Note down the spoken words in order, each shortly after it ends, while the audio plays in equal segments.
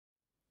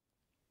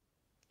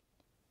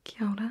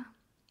Kia ora.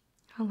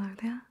 Hello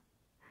there.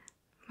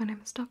 My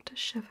name is Dr.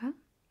 Shiver.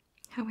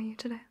 How are you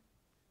today?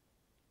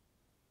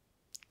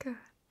 Good.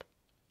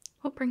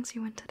 What brings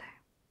you in today?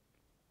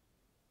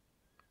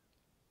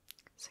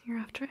 So you're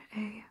after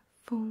a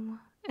full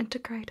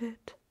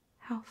integrated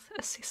health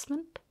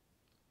assessment?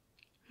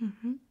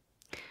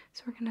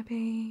 So we're going to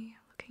be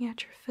looking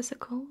at your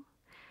physical,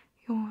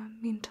 your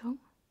mental,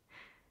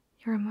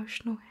 your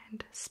emotional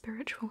and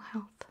spiritual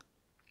health.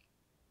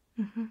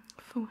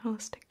 Full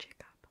holistic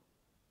checkup.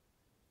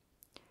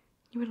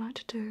 You would like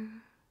to do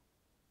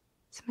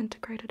some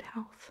integrated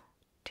health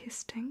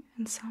testing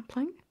and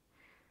sampling?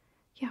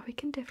 Yeah, we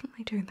can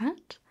definitely do that.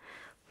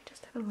 Let me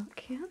just have a look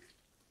here.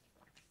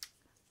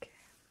 Okay.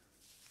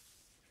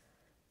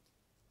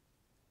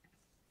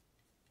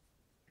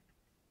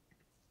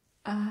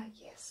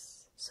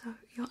 Yes. So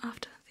you're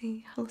after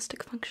the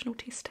holistic functional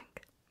testing.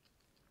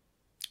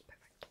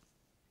 Perfect.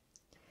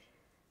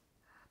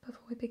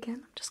 Before we begin,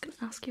 I'm just going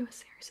to ask you a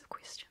series of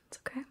questions,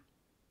 okay?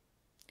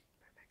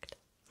 Perfect.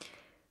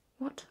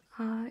 What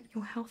are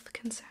your health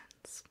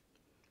concerns?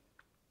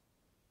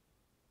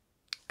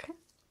 Okay.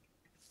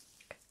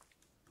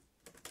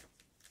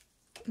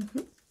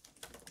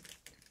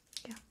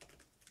 Yeah.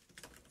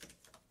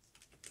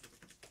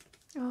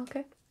 Oh,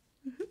 okay.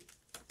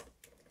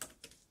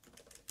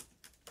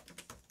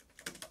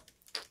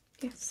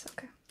 Yes,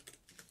 okay.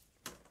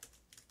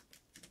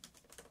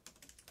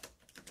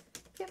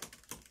 Yep.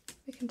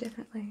 We can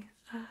definitely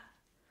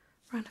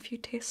run a few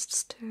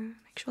tests to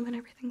make sure that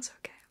everything's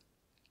okay.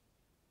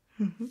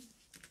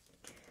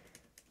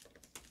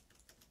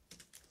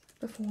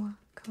 Before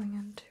going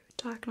into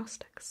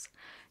diagnostics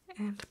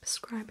and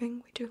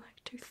prescribing, we do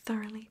like to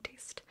thoroughly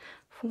test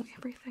for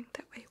everything.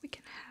 That way we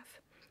can have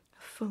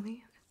a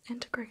fully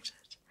integrated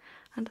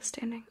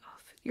understanding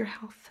of your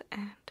health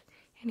and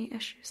any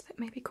issues that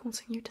may be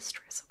causing you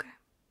distress, okay?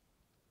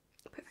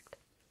 Perfect.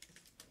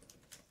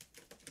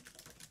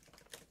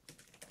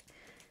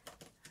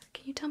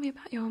 Can you tell me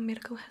about your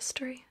medical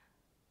history?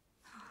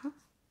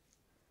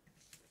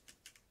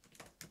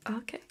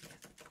 Okay.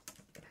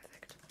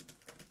 Perfect.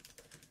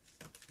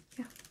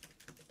 Yeah.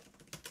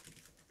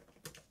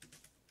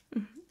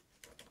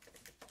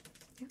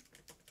 Yeah.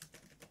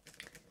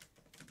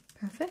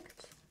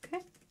 Perfect. Okay.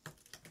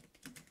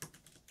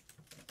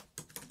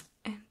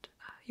 And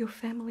your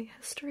family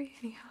history,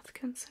 any health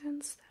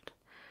concerns that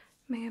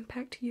may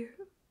impact you?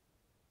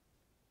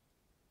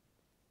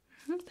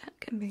 That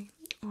can be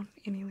on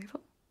any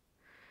level.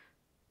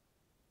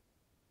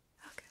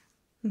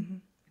 Okay.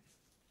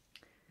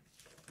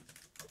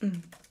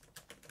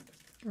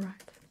 Right,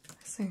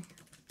 I see.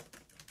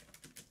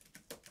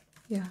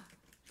 Yeah.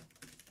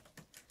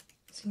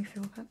 So you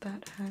feel that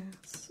that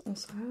has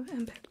also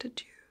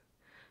impacted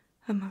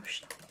you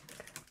emotionally.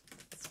 Okay,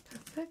 that's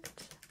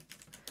perfect.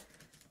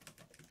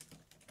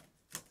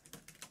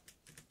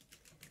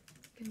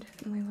 You can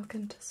definitely look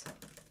into some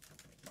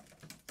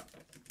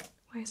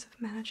ways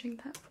of managing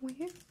that for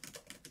you.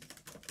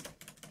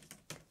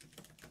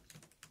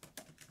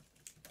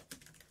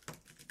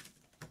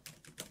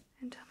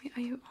 And tell me,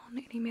 are you on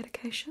any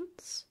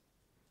medications?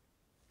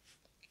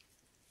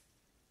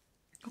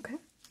 Okay.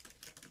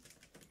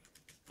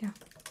 Yeah.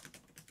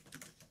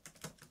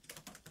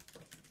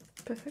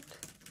 Perfect.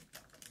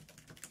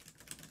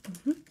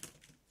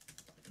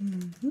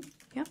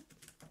 Yeah.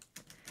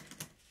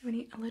 Have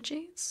any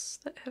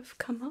allergies that have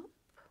come up?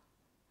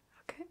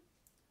 Okay.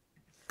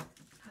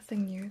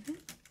 Nothing new then.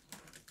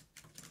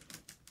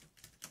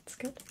 That's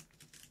good.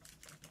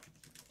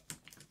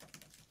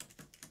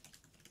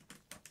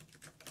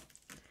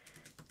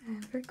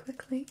 And very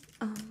quickly,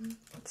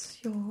 what's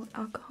your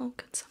alcohol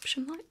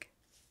consumption like?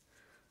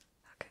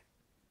 Okay.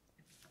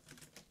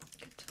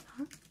 Good to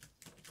know.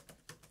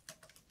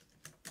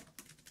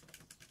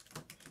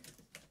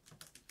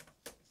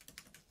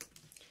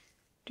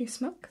 Do you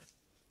smoke?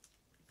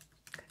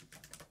 Okay.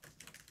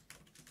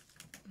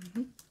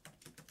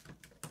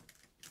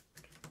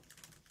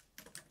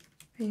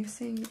 Are you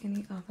seeing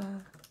any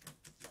other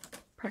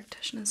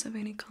practitioners of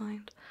any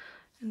kind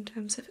in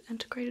terms of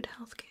integrated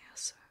healthcare?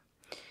 So,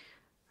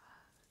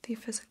 the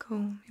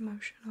physical,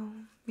 emotional,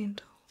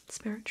 mental,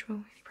 spiritual,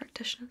 any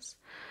practitioners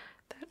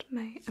that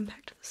may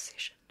impact the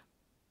session?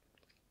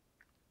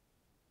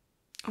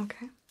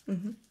 Okay.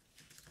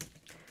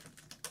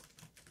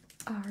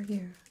 Are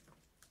you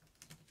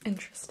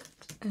interested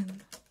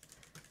in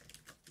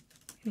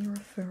any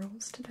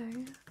referrals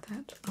today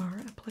that are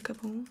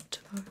applicable to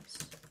those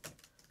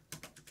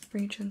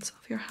regions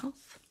of your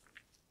health?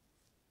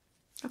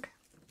 Okay.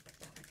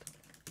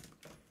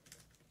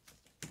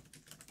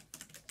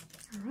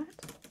 Alright.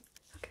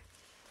 Okay.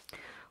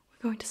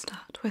 We're going to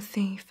start with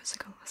the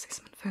physical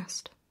assessment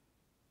first.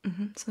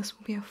 So this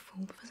will be a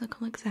full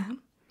physical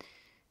exam.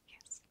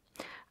 Yes.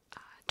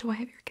 Do I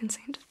have your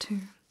consent to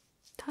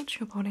touch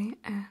your body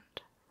and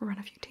run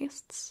a few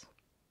tests?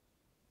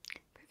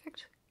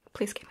 Perfect.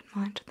 Please keep in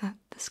mind that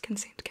this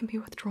consent can be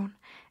withdrawn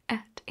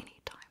at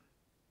any time.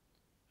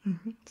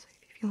 So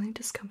if you feel any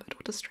discomfort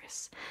or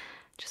distress,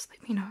 just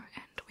let me know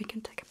and we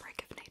can take a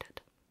break if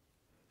needed.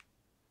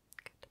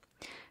 Good.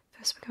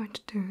 first we're going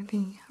to do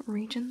the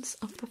regions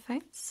of the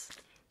face.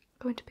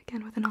 I'm going to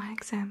begin with an eye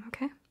exam,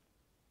 okay?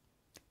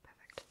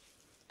 Perfect.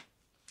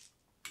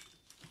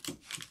 Alright.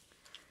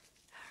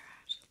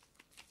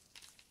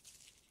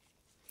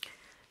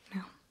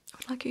 Now, I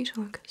would like you to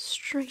look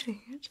straight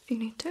ahead. You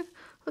need to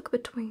look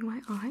between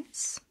my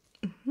eyes.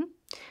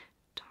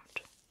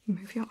 Don't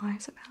move your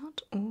eyes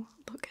about or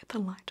look at the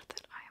light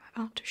that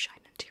I am about to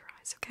shine into your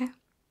eyes, okay?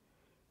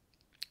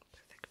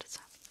 Perfect.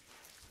 So,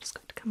 I'm just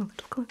going to come a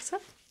little closer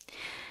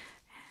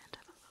and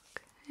have a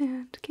look.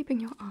 And keeping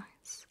your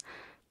eyes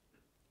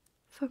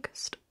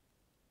focused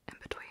in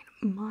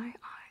between my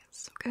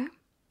eyes, okay? Alright.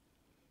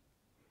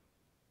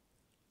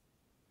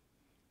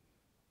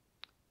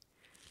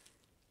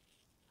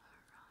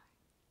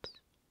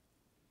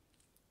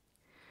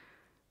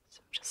 So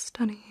I'm just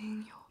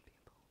studying your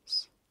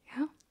pupils,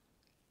 yeah?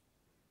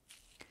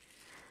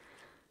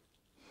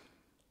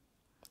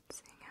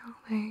 Seeing how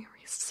they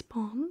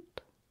respond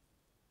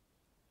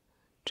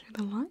to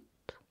the light.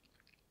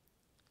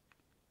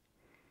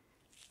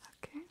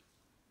 Okay.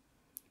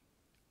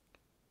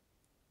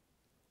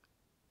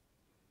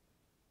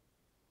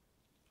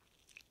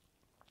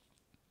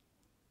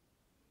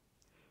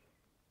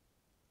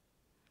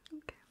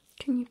 Okay.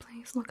 Can you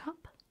please look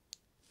up?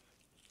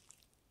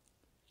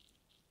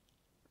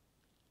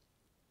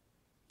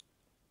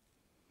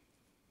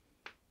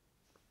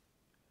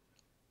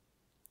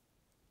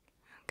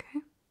 Okay.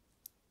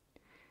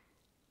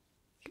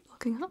 Keep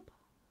looking up.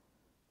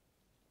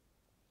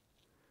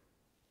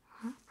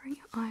 Bring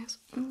your eyes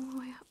all the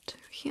way up to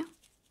here.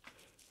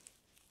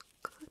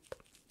 Good.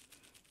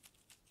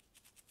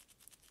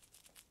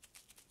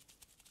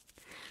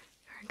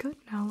 Very good.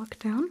 Now look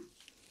down.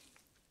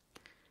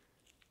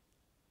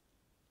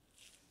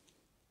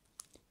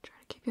 Try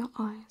to keep your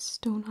eyes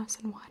still nice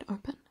and wide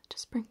open.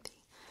 Just bring the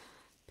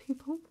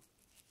pupil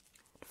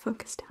and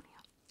focus down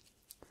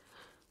here.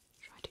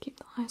 Try to keep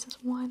the eyes as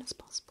wide as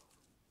possible.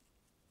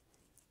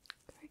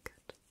 Very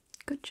good.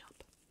 Good job.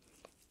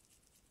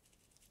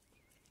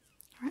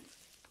 Alright,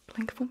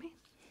 blink for me.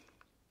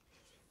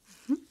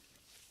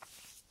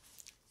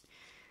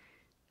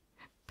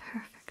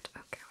 Perfect.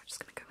 Okay, we're just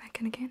going to go back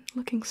in again,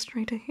 looking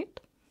straight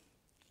ahead.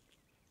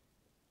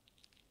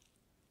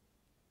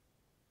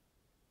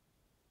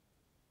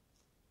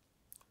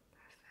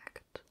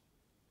 Perfect.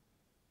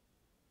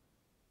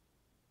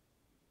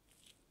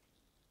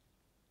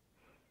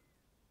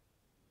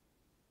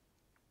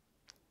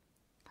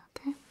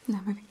 Okay,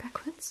 now moving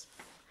backwards.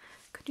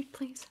 Could you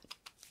please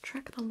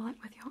track the light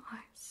with your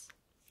eyes?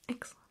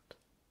 Excellent.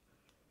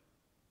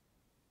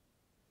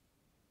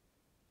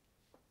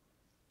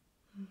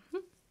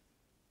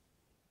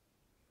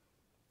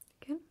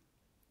 Again.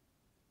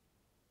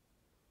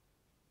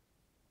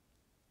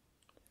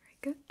 Very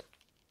good.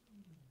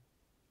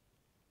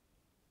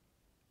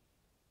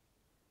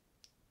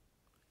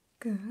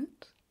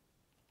 Good.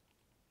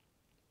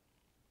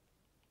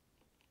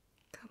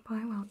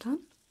 Goodbye, well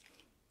done.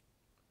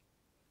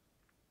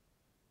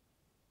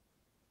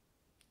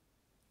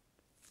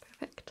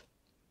 Perfect.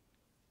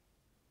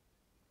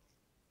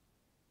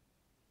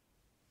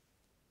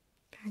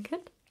 Very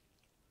good.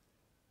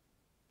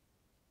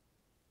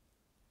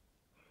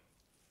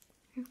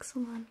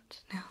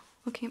 Excellent. Now,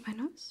 looking at my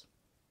nose.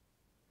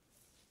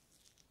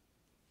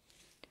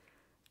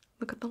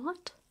 Look at the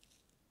light.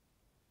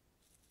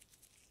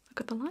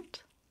 Look at the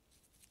light.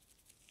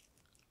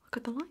 Look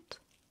at the light.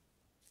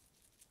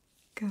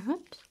 Good.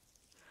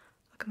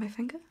 Look at my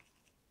finger.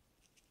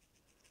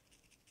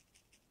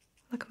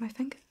 Look at my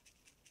finger.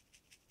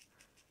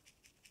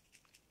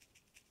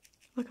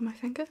 Look at my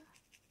finger.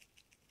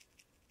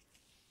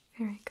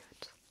 Very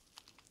good.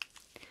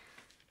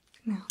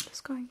 Now I'm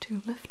just going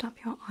to lift up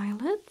your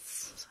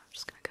eyelids. So I'm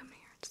just going to come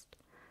here and just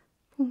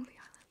pull the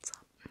eyelids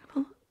up and have a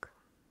look.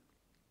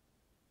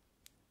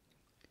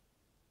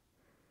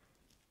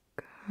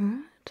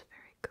 Good,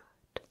 very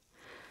good.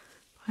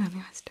 Pull the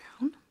eyes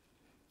down.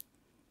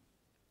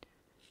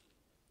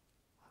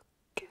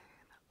 Okay,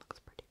 that looks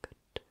pretty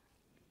good.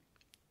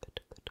 Good,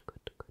 good,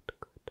 good, good,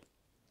 good.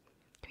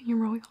 Can you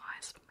roll your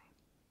eyes for me?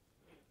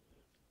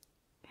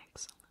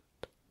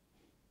 Excellent.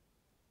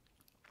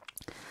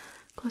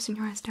 Closing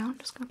your eyes down, I'm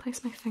just going to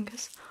place my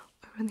fingers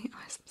over the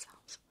eyes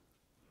themselves.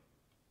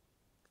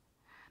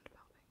 And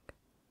building.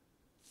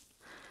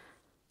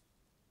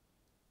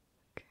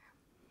 Okay.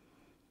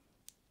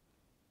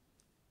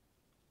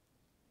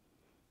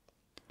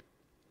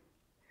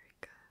 Very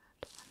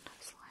good. And no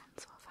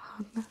signs of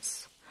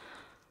hardness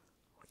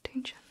or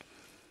tension.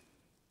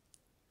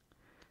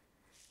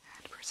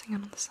 And pressing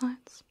in on the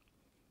sides.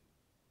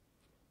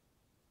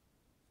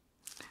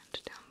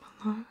 And down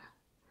below,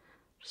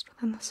 just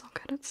within the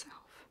socket itself.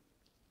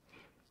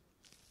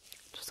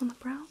 Just on the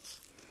brows.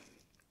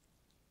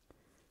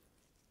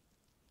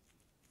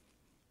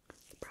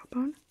 The brow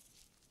bone.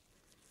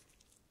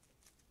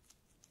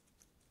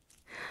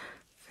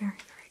 Very,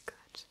 very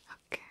good.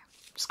 Okay,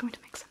 I'm just going to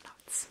make some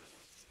notes.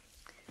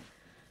 Okay.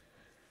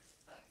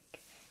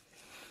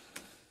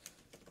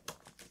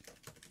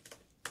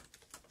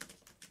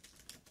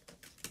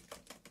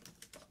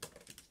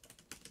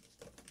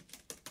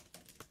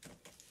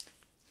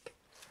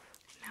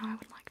 now I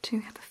would like to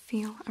have a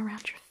feel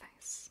around your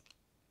face.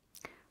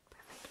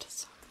 Perfect.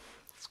 So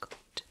I'm just going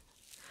to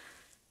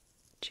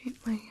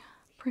gently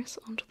press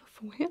onto the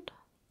forehead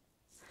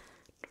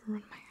to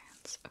run my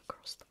hands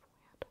across the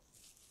forehead,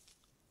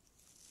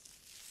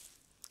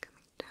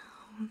 coming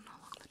down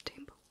along the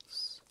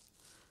temples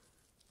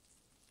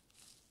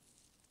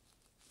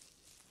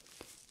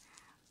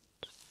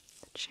and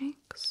the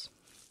cheeks,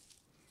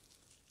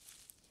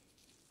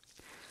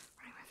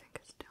 running my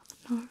fingers down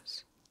the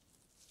nose.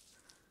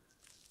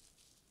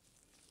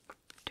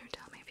 Do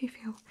tell me if you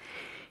feel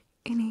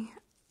any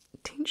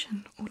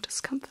tension or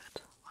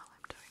discomfort while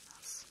I'm doing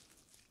this.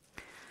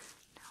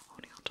 Now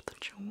holding onto the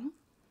jaw.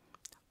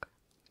 Okay.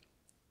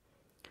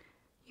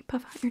 You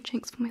puff out your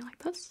cheeks for me like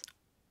this.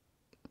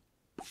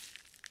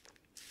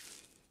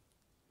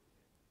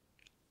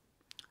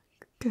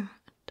 Good.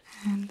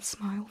 And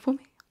smile for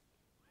me.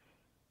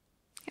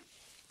 Yep.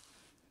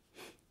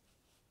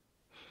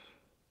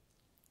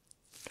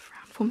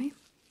 Frown for me.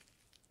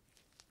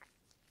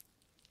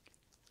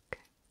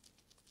 Okay.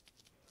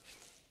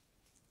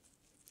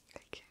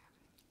 Okay.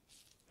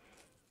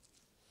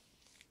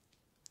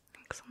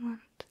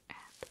 Excellent.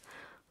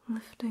 And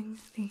lifting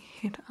the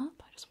head up.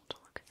 I just want to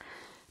look at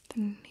the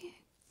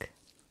neck.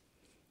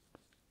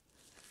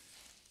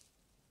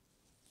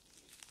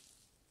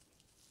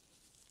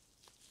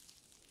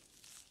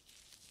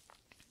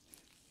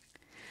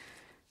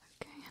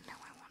 Okay, and now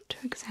I want to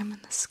examine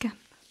the skin.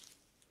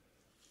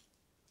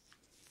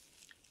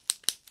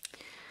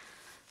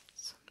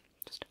 So,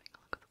 just having a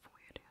look at the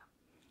forehead here.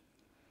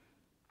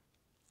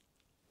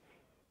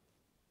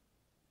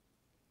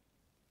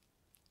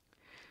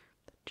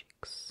 The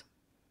cheeks.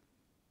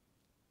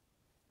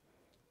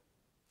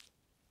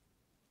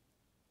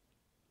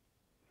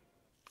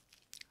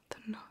 The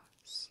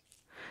nose.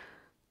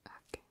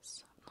 Okay,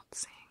 so I'm not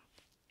seeing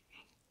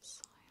any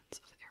signs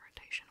of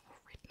irritation or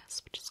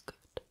redness, which is good.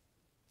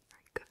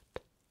 Very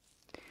good.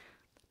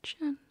 The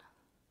chin.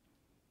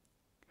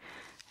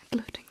 And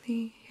lifting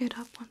the head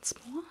up once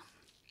more.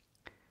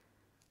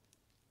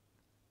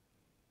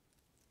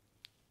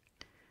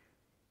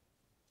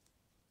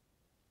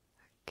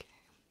 Okay.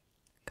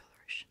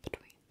 Coloration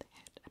between the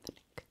head and the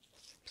neck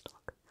seems to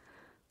look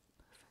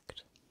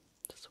perfect.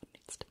 Just what it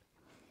needs to be.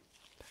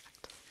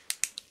 Perfect.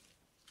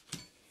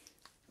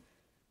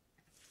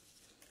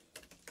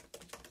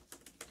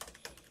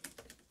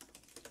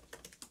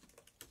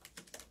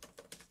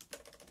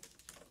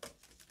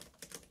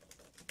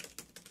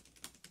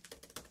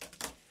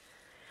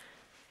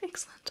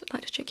 Excellent. I'd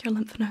like to check your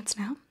lymph nodes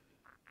now.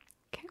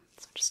 Okay,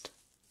 so just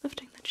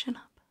lifting the chin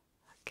up.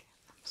 Okay,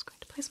 I'm just going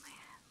to place my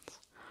hands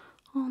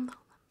on the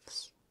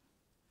lymphs.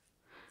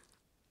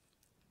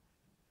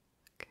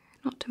 Okay,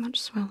 not too much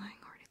swelling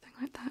or anything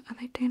like that. Are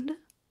they tender?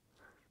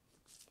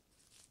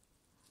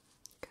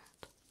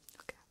 Good.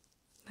 Okay.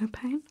 No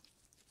pain?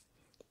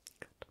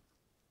 Good.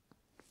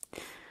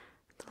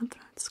 The lymph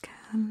nodes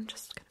can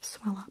just kind of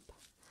swell up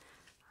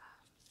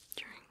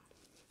during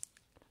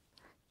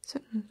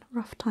certain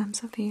rough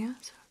times of the year,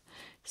 so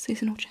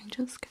seasonal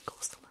changes can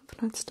cause the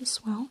lymph nodes to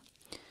swell.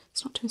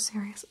 It's not too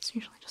serious, it's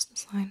usually just a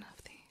sign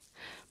of the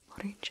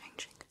body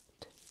changing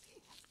to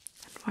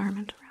the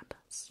environment around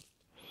us.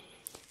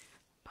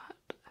 But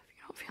if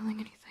you're not feeling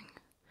anything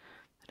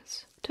that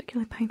is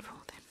particularly painful,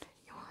 then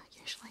you're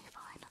usually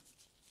fine.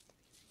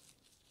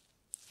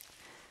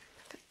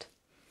 Perfect.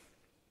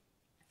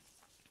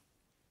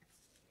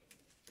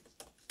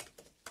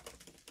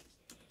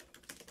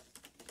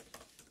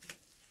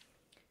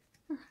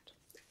 Alright.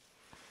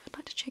 I'd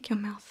like to check your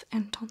mouth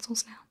and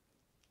tonsils now.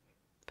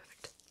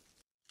 Perfect.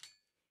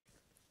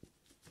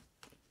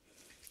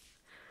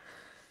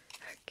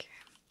 Okay.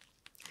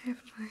 I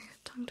have my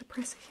tongue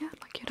depressor here.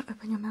 I'd like you to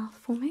open your mouth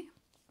for me.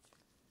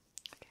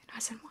 Okay,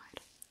 nice and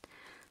wide. I'm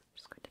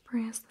just going to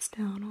press this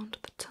down onto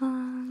the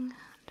tongue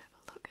and have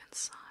a look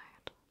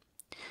inside.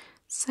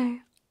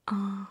 Say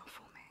ah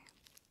for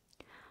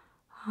me.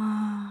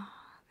 Ah,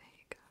 there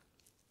you go.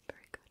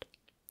 Very good.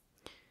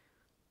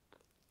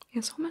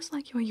 It's almost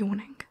like you're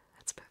yawning.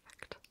 That's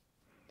perfect.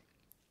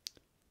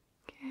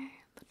 Okay,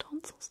 the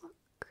tonsils look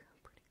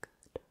pretty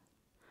good.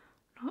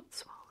 Not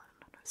swollen,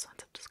 no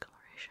signs of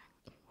discoloration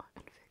or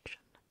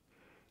infection.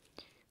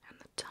 And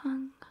the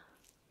tongue.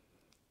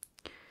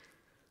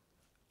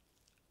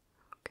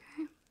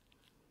 Okay.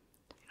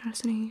 Have you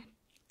noticed any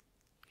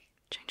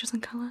changes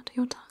in colour to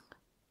your tongue?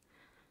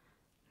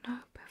 No,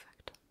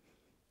 perfect.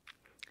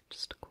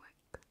 Just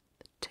quick.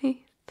 The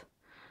teeth.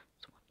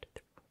 It's 1, 2,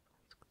 3, 4,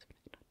 5, 6,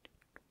 7, 8,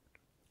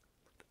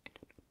 9,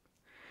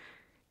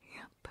 10.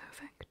 Yeah,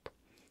 perfect.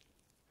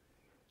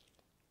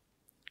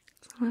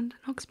 Excellent.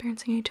 Not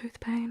experiencing any tooth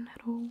pain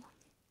at all.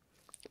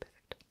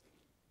 Perfect.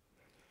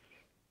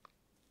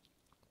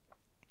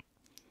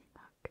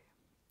 Okay.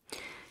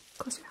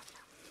 Close your mouth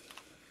now.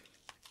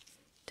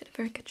 Did a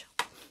very good job.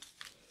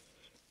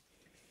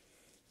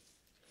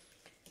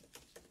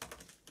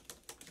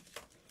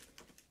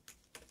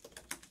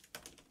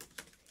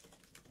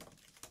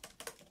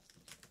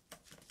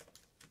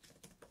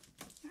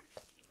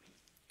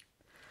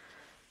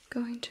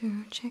 going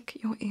to check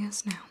your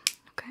ears now,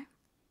 okay?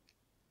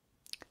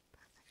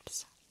 Perfect.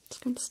 So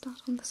just going to start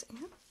on this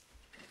ear.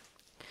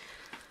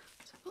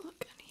 Let's have a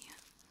look in here.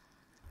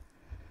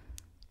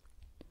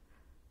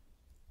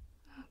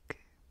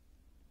 Okay.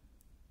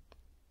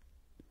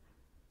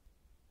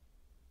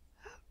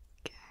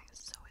 Okay,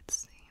 so it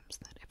seems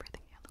that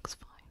everything here looks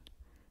fine.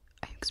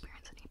 Are you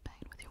experiencing any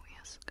pain with your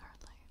ears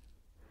currently?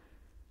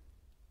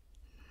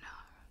 No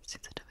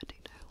sensitivity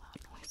to loud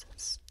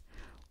noises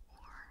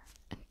or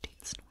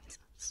intense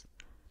noises.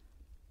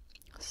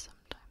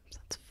 Sometimes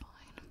that's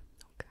fine.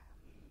 Okay.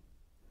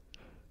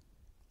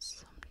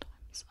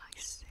 Sometimes I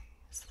see.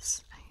 Is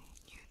this a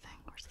new thing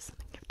or is this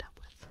something you've dealt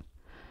with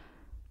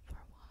for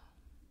a while?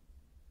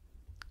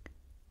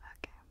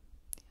 Okay.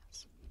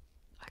 Yes.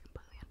 I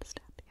completely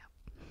understand. Yep.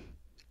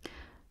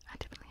 I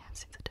definitely have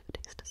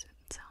sensitivities to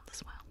certain sounds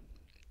as well.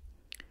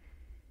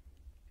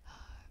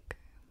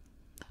 Okay.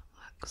 That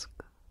looks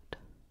good.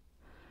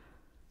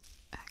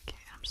 Okay,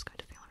 I'm just going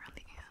to feel around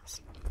the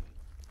ears.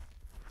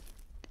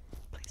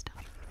 Please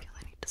don't even feel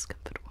any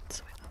discomfort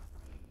whatsoever.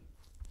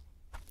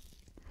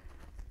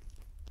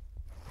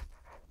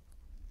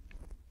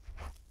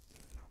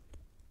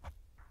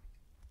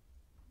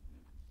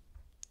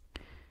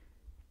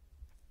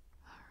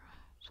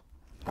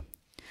 Alright.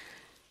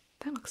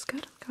 That looks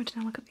good. I'm going to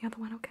now look at the other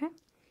one, okay? And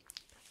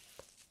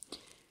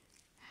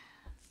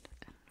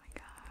in we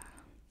go.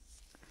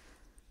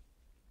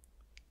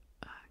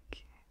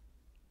 Okay.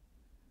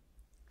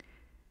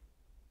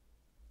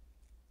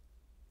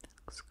 That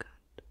looks good.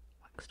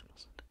 Wax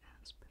deposit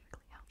is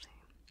perfectly healthy.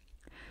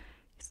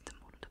 It's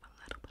important to have a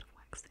little bit of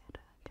wax there to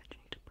catch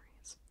any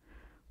debris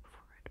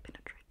before it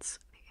penetrates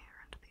the air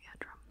into the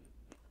eardrum.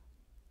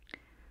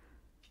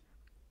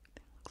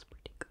 That looks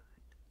pretty good.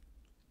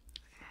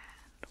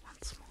 And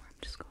once more, I'm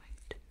just going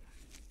to,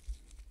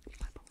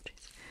 my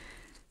apologies,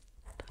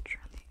 touch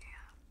around the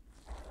ear.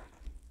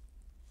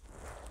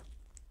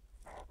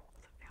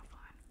 Does that feel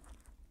fine?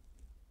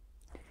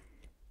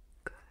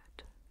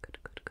 Good, good,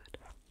 good, good.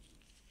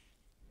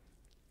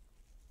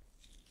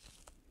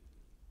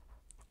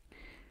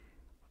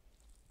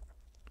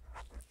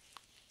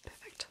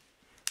 Perfect.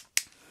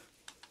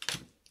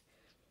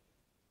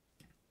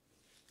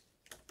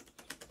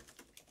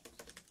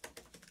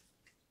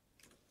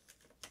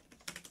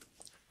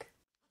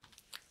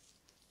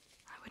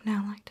 I would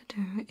now like to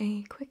do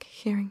a quick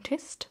hearing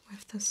test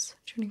with this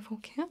tuning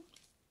fork here.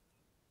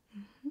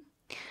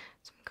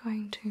 So I'm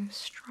going to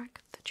strike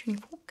the tuning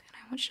fork and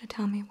I want you to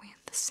tell me when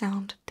the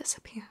sound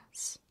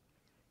disappears.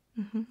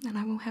 And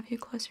I will have you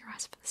close your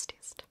eyes for this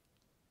test.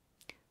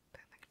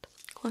 Perfect.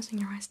 Closing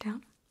your eyes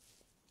down.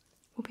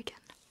 We'll begin.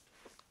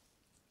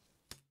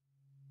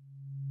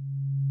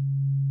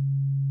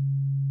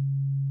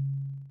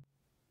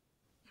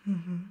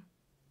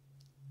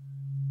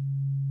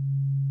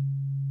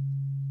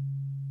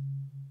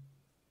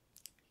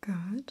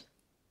 Good.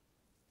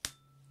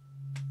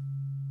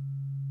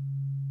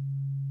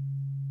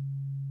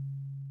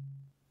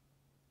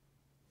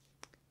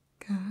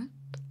 Good.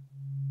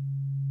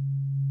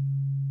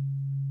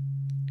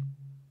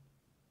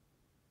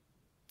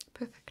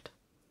 Perfect.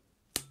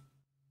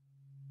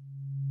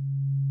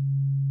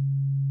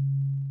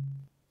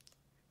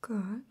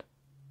 Good.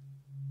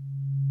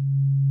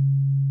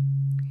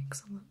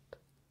 Excellent.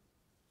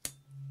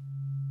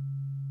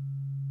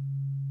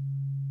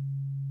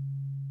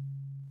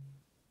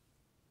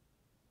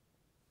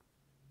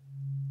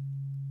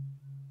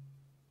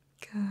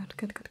 Good,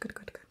 good, good, good,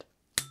 good, good.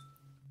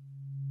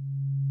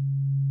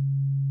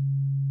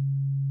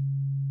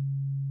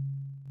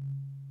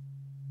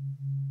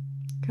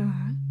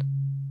 Good.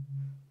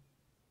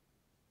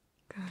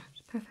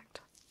 Good,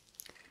 perfect.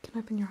 You can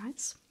open your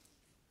eyes.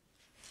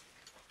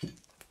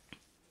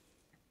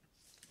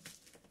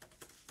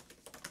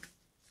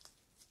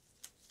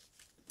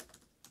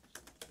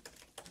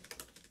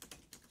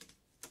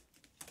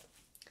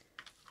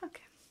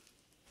 Okay.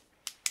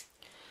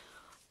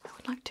 I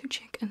would like to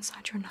check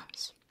inside your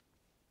nose.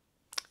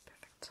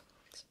 Perfect. So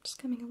I'm just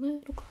coming a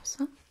little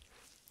closer.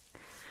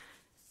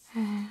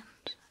 And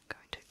I'm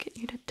going to get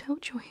you to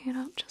tilt your head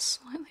up just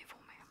slightly for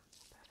me.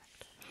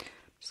 Perfect. I'm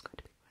just going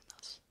to be putting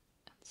this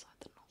inside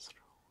the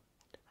nostril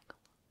and having a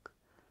look.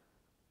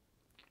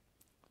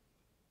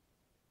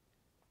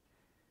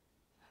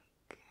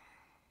 Okay.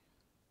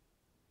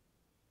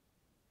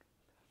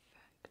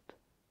 Perfect.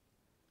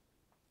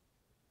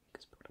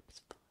 Mucus buildup is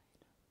fine.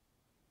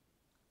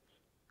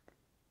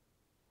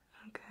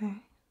 Okay.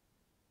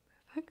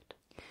 Perfect.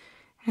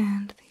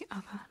 And the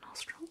other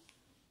nostril.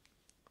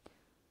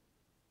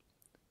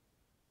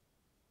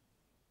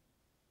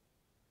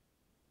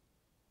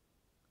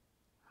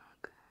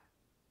 Okay.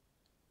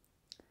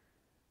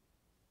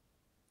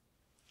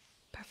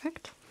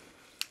 Perfect.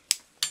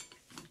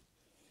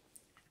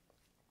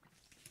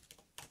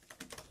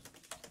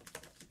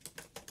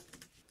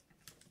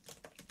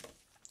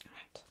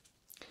 Alright.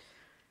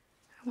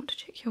 I want to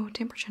check your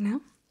temperature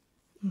now.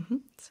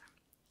 So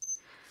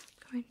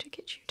I'm going to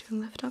get you to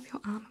lift up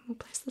your arm and we'll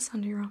place this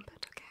under your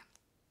armpit, okay?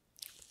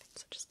 Perfect.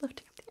 So just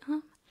lifting up the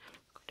arm,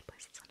 I'm going to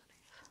place this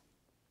underneath.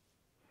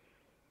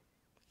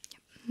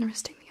 And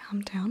resting the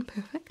arm down,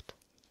 perfect.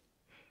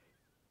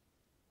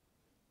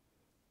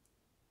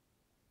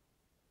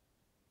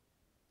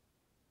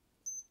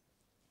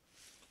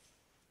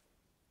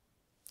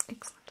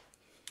 Excellent.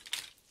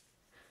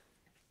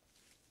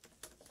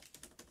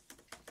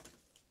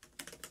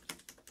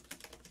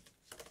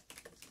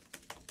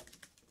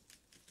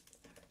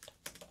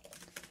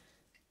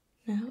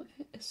 Now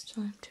it is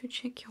time to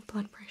check your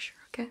blood pressure,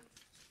 okay?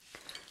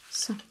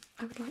 So,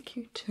 I would like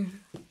you to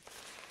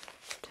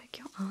take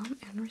your arm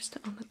and rest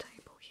it on the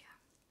table here.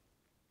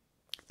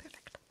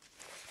 Perfect.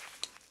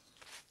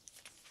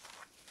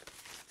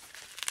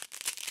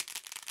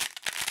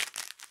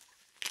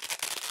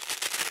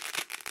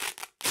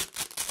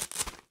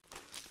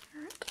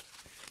 Alright.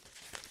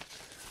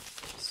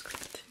 Just going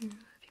to,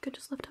 if you could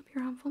just lift up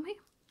your arm for me.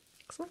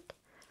 Excellent.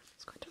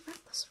 Just going to wrap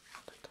this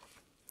around it.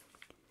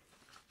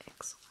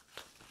 Excellent.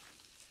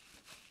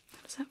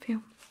 How does that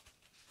feel?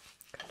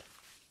 Good.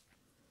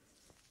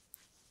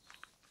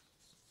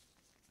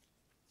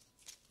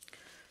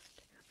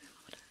 Take the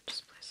thermometer,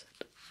 just place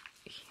it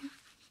here.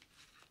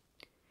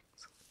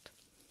 Excellent.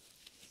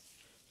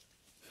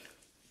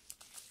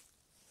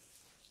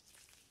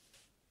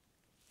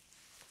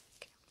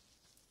 Okay.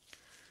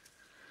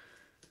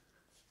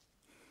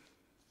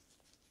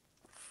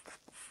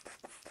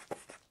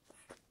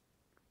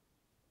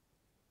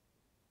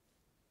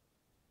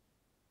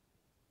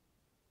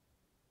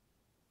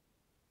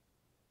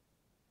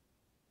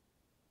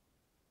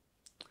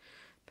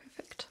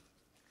 Perfect.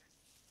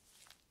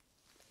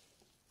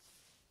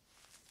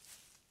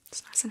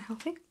 It's nice and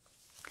healthy.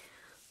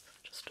 So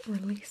just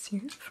release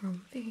you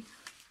from the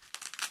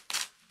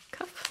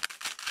cuff.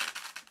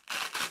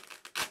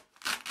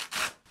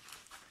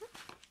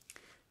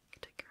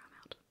 Take your arm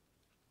out.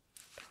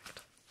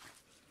 Perfect.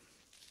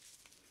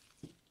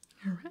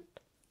 Alright.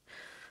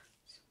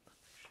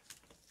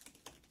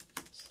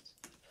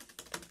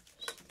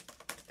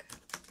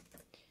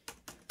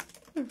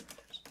 Alright.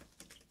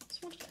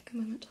 Just want to take a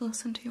moment to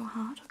listen to your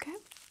heart, okay?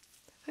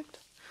 Perfect.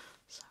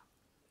 So,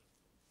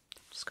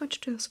 I'm just going to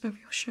do this over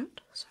your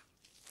shirt. So,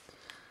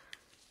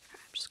 I'm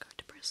just going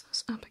to press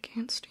this up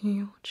against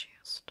your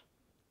chest.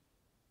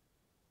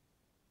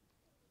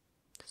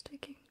 Just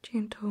taking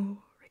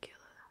gentle, regular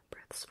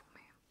breaths for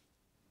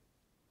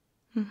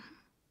me.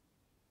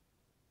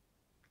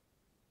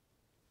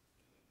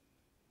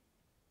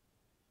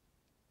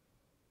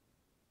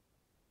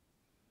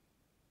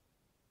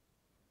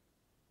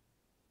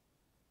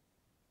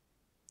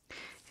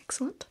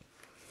 Excellent.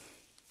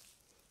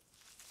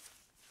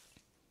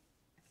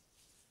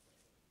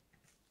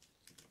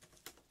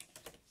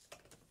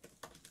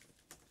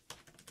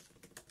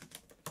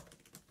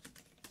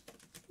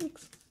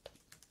 Excellent.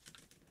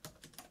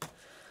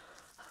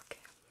 Okay.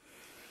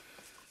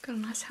 Got a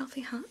nice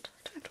healthy heart.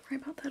 Don't have to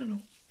worry about that at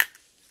all.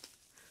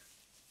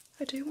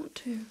 I do want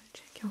to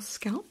check your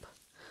scalp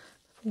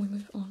before we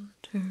move on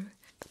to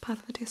the part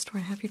of the test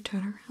where I have you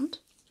turn around.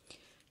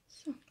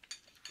 So,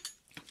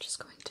 I'm just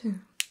going to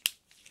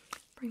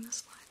bring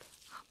this light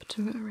up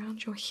to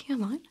around your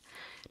hairline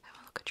and have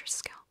a look at your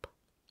scalp.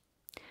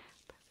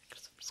 Perfect.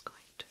 So I'm just going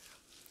to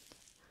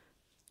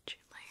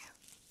gently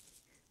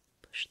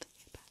push the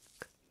hair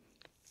back.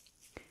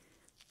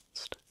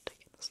 Start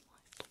taking this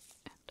light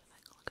and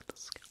having a look at the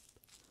scalp.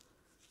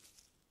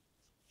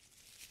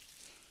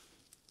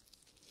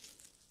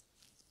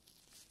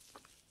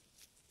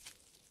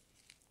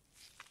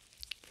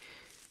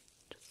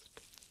 Just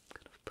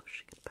kind of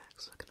pushing it back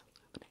so I can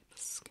illuminate the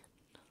skin.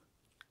 Are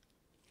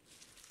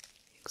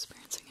you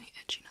experiencing any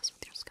itchiness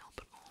with your scalp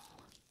at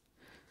all?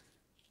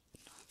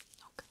 No?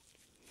 Okay.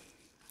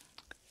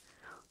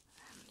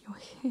 And your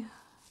hair,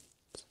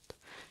 has it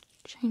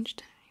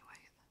changed in any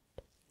way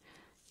that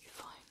you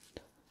find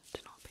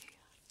to not be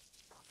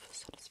of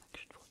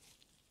satisfaction for you?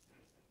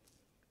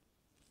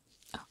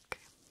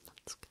 Okay,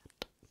 that's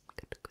good.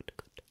 Good, good,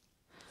 good.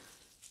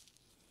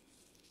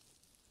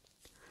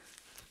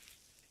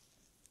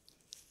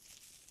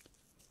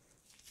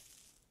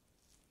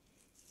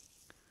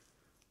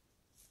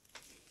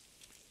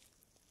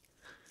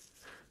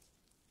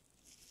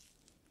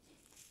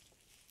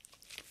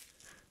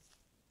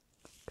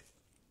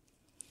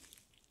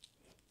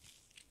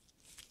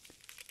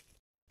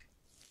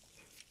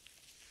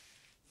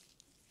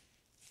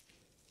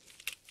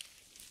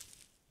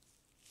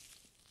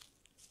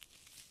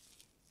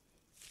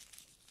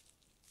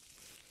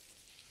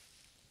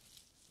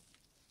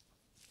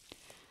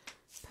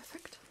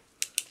 Perfect.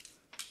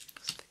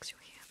 Just fix your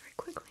hair very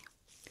quickly.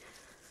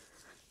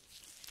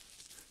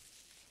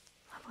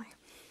 Lovely.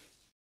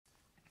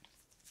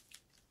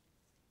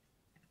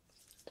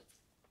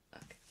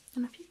 Okay.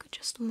 And if you could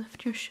just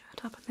lift your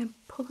shirt up and then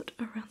pull it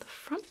around the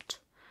front.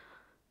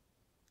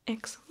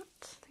 Excellent.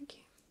 Thank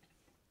you.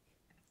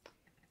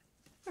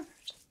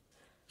 Alright.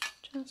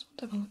 Just want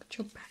to have a look at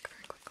your back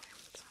very quickly.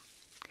 So,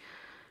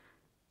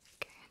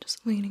 okay,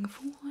 just leaning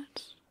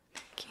forward.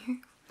 Thank you.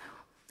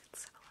 Now,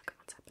 let's have a look at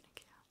what's happening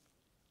here.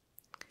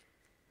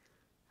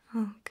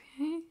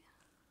 Okay.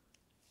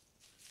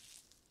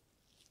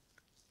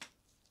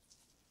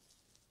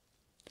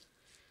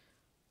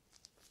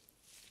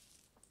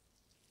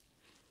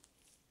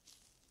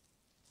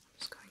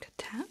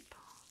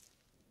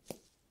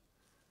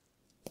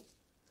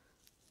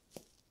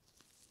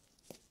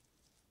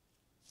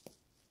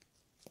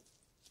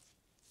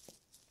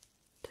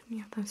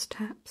 any of those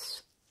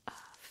taps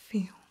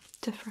feel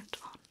different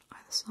on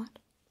either side?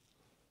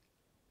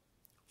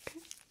 Okay.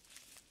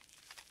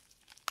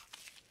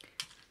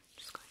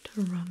 Just going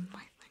to run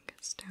my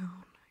fingers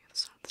down the other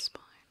side of the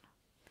spine.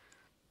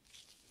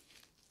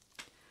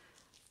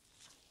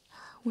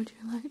 Would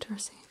you like to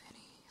receive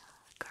any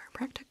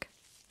chiropractic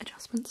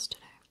adjustments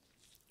today?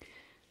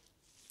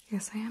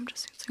 Yes, I am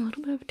just using a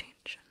little bit of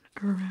tension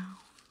around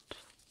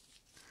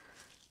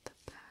the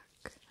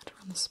back and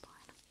around the spine.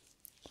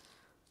 So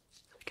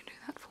we can do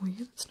that for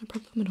you, that's no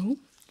problem at all.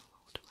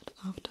 We'll do it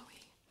after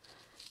we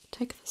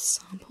take the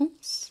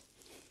samples.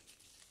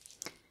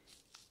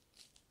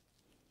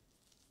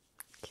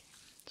 Okay,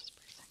 just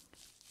breathing.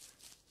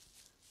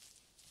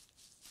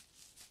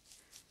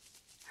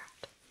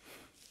 Alright.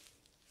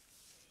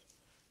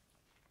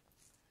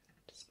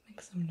 Just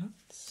make some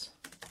notes.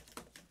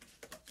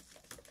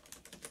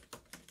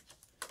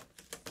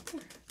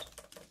 Alright.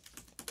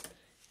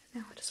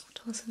 Now I just want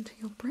to listen to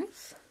your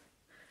breath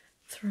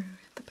through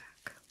the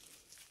back.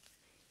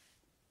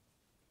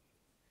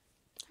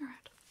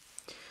 Alright.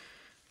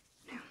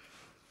 Now,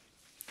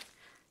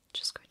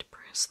 just going to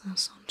press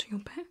this onto your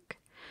back.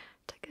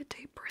 Take a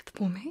deep breath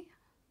for me.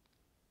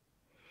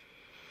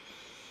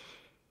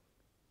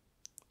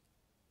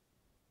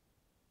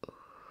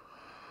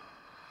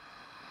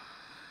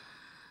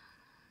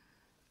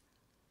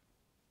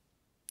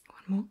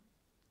 One more.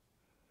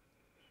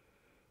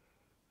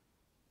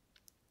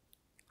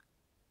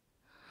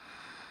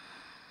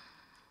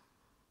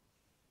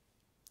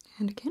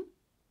 And again.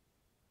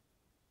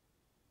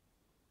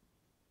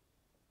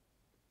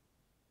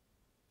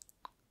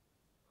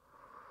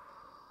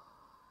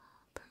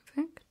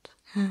 Perfect.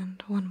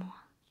 And one more.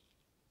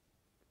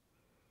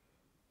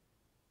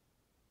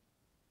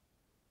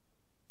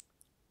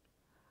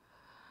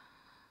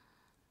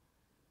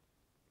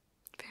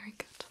 Very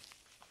good.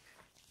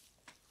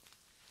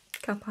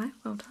 Scalp,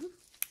 well done.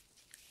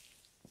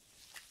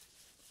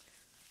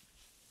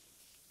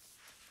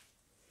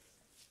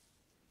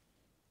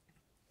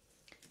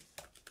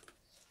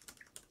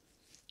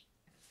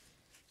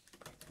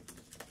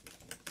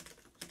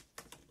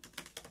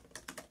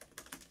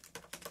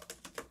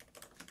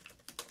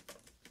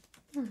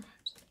 Alright.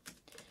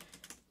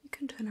 You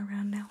can turn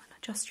around now and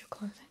adjust your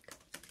clothing.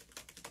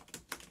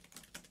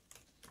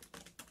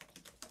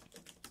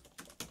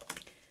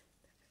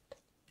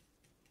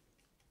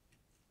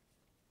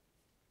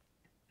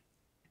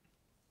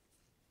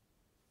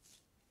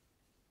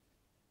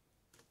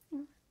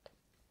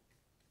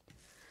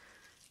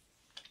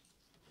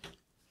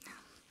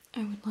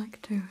 I would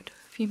like to do a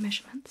few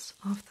measurements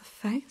of the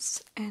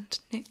face and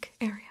neck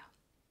area.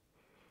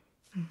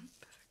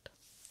 Perfect.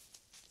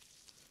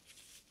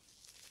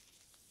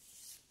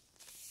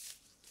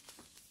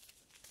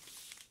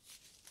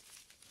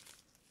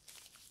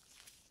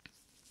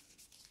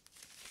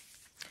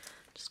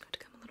 Just going to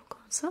come a little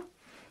closer. Alright.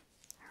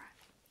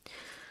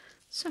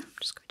 So I'm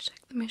just going to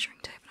take the measuring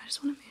tape and I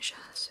just want to measure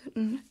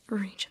certain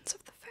regions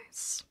of the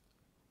face.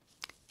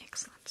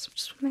 Excellent. So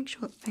just want to make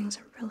sure that things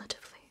are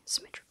relatively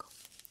symmetrical.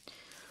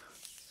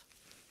 Just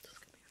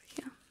going to be over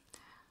here.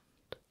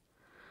 And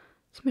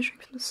it's measuring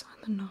from the side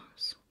of the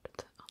nose to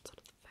the outside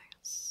of the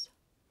face.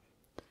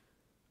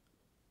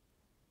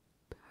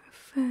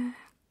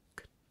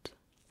 Perfect.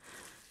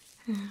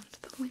 And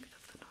the length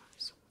of the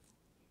nose.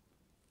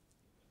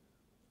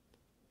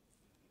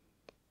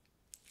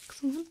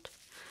 Excellent.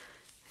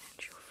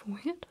 And your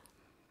forehead.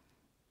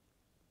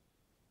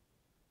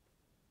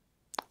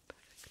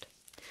 Perfect.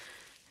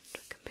 And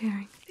we're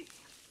comparing the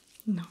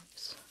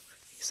nose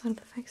with the side of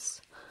the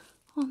face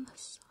on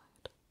this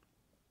side.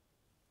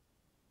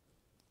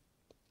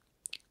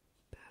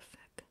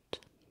 Perfect.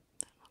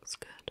 That looks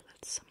good.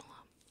 That's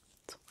similar.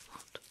 That's what we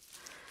want.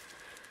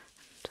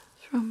 And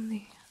from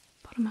the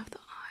bottom of the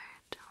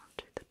eye down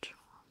to the jaw.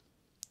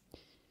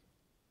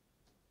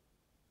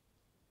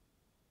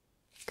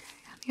 Okay,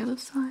 and the other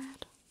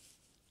side.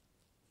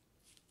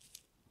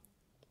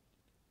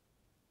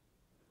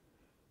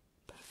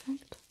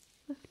 Perfect.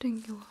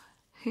 Lifting your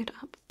head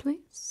up,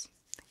 please.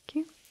 Thank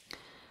you. So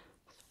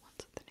once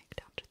at the neck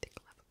down to the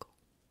clavicle.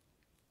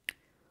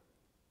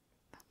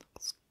 That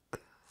looks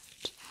good.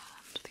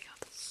 And the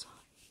other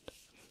side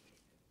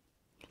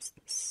is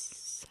the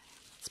same.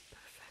 That's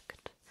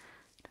perfect.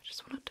 I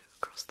just want to do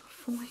across the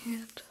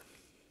forehead.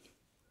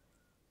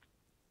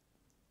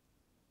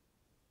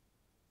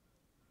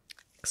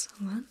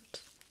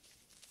 Excellent.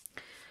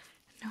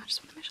 And now I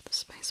just want to measure the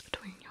space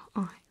between your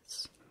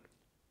eyes.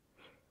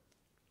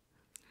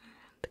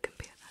 And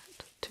compare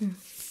that to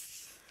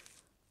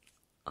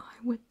eye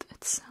width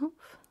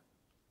itself.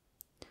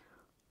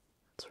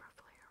 That's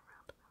roughly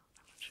around about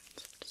that much.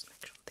 So just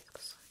make sure the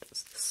other side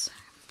is the same.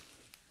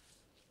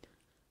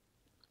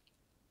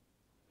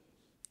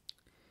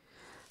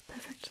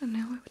 Perfect. And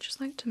now I would just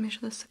like to measure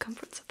the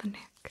circumference of the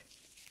neck.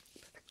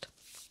 Perfect.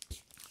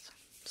 So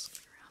just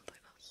going around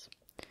like this.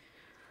 Okay.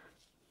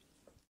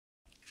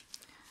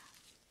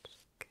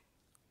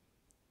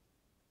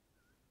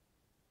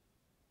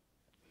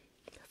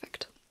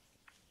 Perfect.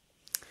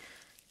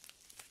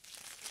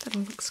 That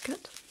all looks good.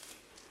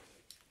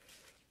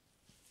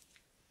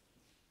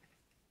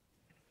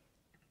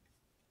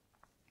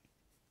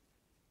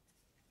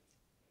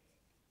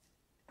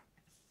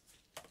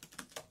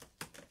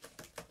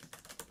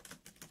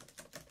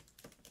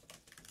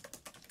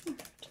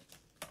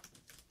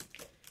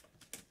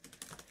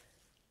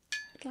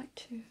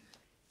 to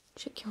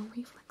check your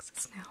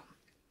reflexes now.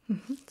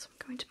 So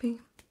I'm going to be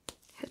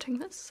hitting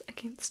this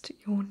against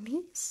your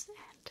knees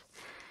and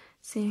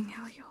seeing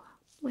how your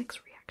legs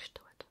react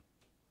to it.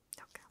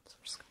 Okay, so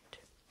I'm just going to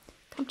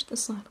come to the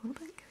side a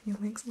little bit, give your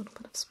legs a little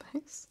bit of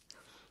space.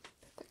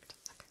 Perfect.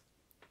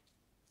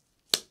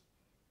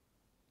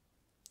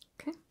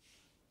 Okay.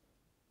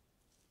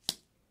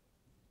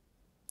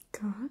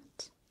 Good.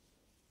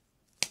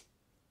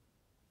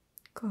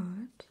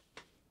 Good.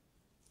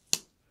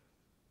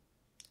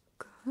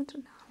 Good.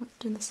 Now let's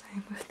do the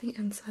same with the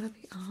inside of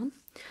the arm.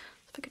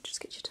 If I could just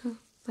get you to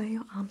lay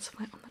your arms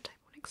flat on the table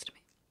next to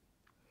me.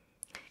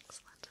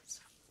 Excellent.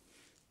 So.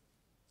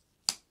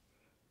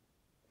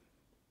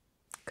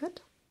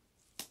 Good.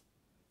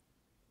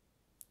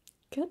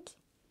 Good.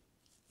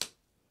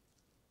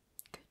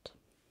 Good.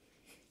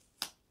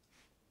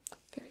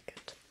 Very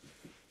good.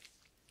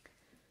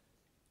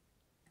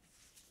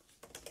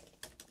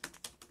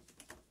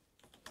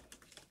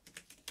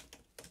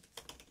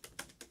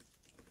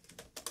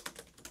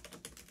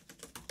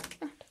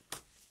 Right.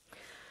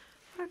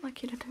 What I'd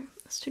like you to do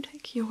is to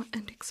take your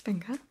index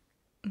finger,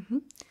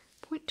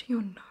 point to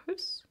your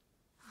nose,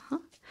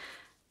 and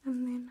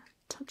then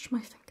touch my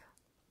finger.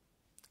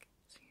 Okay,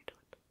 so you do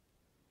it.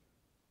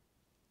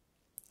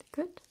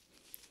 Good.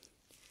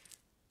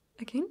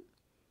 Again.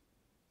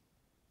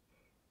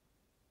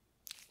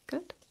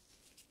 Good.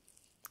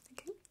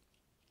 Again.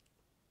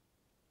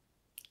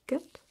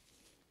 Good.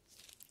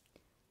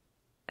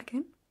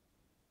 Again.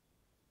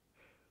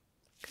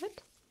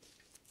 Good.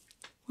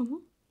 One more.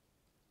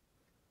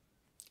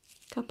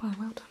 Goodbye,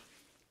 well done.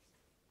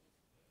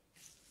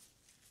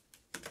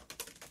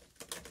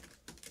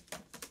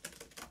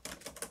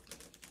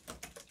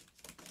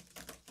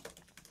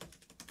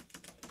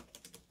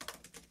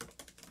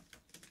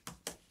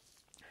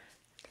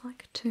 I'd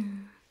like to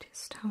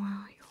test how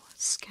well your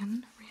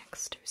skin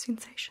reacts to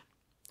sensation.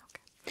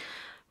 Okay. I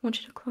want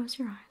you to close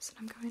your eyes,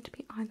 and I'm going to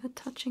be either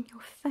touching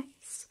your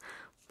face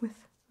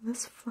with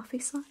this fluffy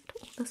side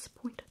or this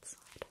pointed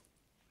side.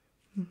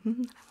 And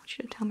I want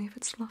you to tell me if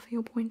it's fluffy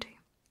or pointy.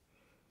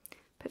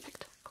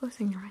 Perfect.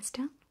 Closing your eyes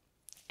down.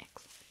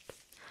 Excellent.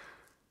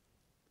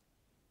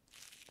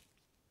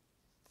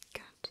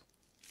 Good.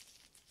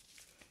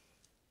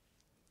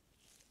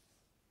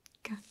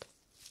 Good.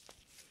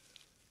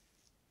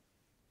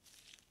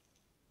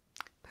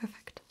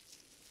 Perfect.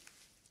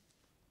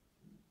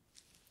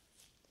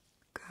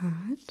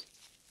 Good.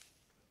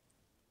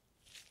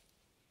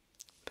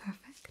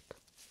 Perfect.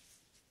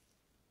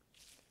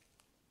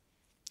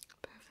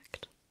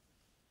 Perfect.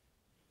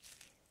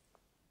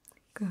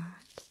 Good.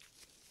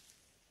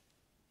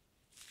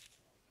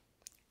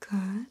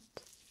 Good.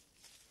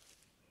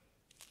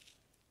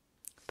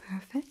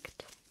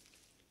 Perfect.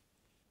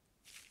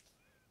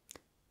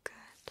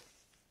 Good.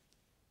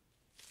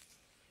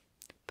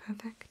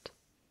 Perfect.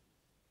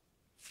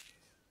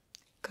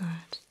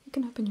 Good. You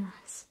can open your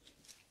eyes.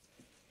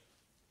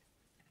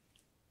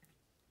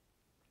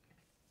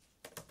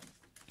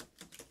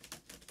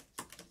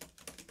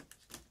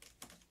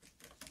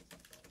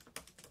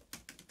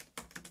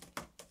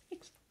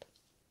 Excellent.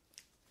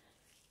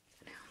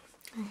 Now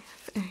I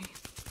have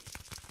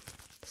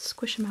a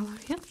squishmallow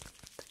here.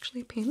 It's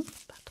actually a pen,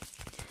 but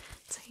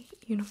it's a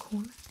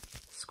unicorn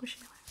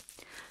squishmallow.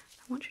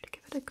 I want you to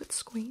give it a good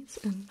squeeze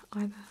in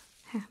either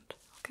hand,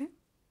 okay?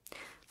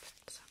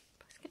 So,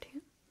 let's get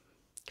here.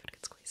 Give it a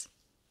good squeeze.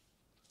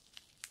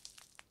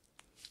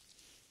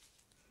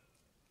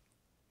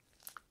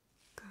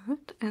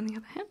 Good. And the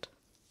other hand.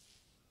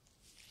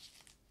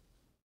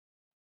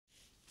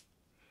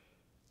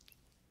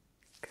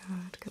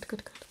 Good, good,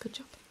 good, good. Good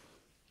job.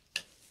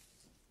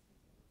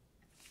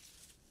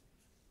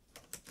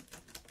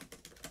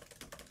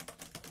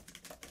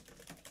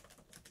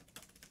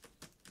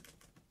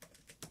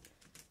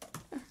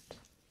 Alright.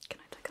 Can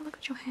I take a look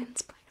at your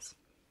hands, please?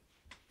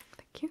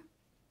 Thank you.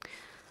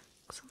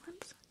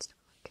 Excellent. So let's have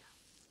a look.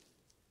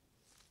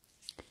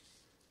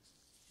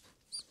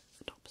 So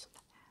the tops of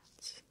the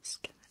hands, the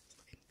skin is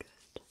looking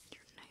good.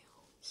 Your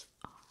nails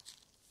are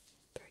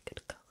very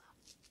good colour.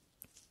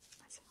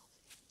 Nice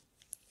healthy.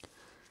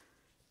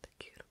 The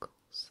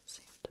cuticles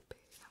seem to be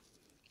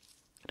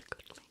at a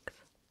good length.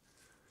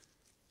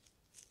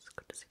 It's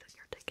good to see that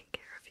you're taking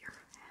care of your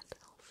hand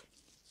health.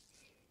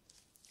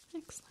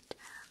 Excellent.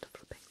 And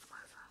flipping them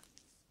over.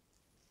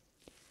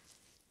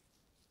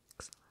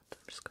 Excellent.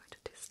 I'm just going to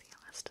test the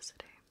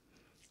elasticity.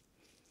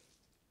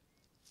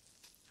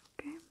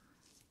 Okay.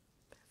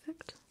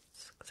 Perfect.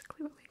 That's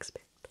exactly what we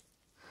expect.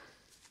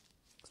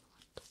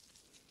 Excellent.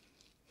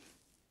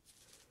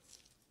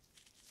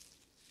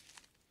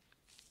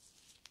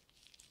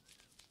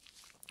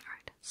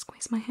 Alright,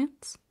 squeeze my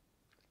hands.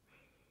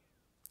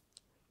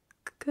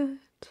 Good.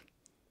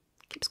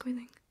 Keep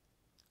squeezing.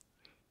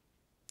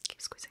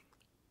 Keep squeezing.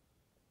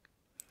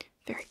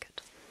 Very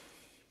good.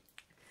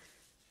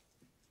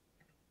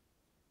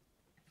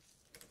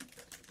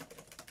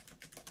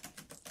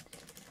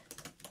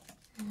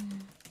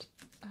 And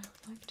I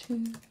would like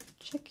to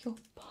check your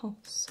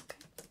pulse, okay?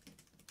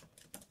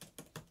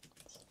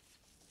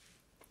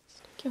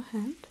 Stick your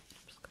hand.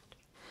 I'm just going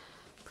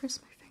to press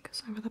my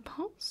fingers over the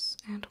pulse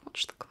and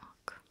watch the clock.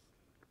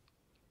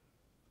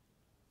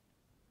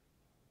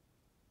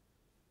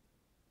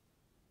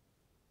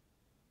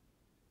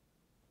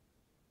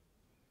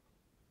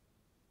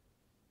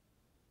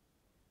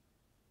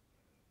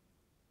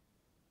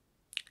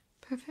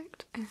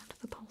 Perfect, and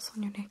the pulse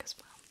on your neck as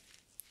well.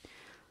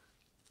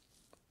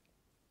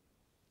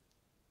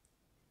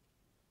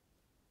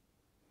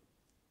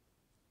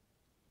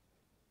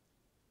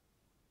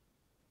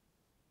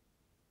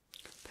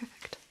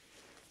 Perfect.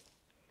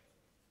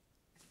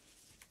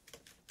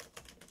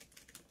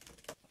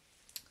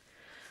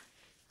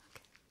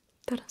 Okay.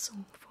 That is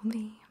all for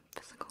the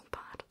physical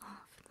part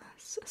of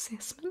this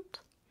assessment.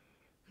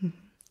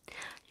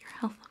 Your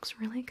health looks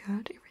really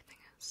good. Everything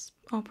is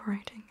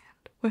operating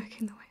and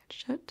working the way it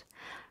should.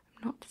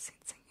 I'm not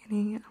sensing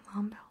any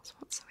alarm bells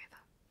whatsoever.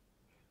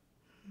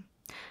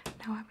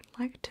 Now I would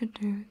like to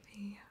do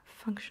the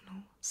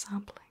functional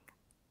sampling.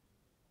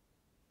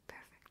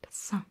 Perfect.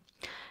 So,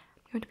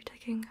 I'm going to be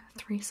taking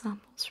 3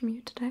 samples from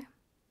you today.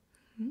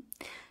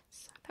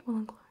 So that will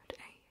include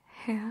a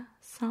hair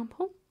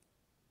sample,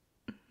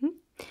 a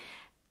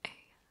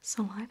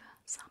saliva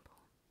sample,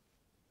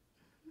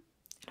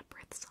 and a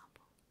breath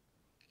sample.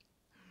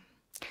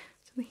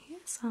 So the hair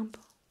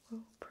sample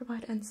will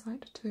provide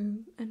insight to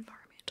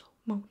environmental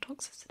mold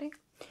toxicity,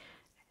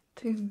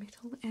 to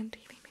metal and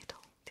heavy metal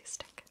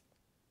testing.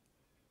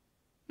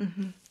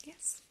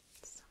 Yes.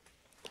 So,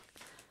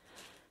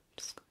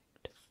 just going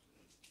to.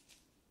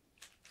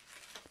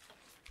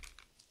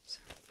 So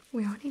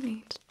we only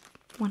need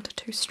 1 to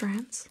 2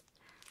 strands.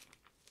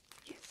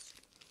 Yes.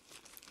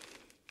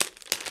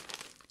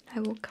 And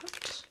I will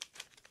cut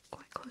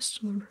quite close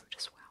to the root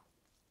as well.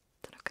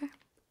 Is that okay?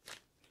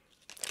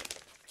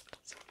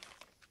 So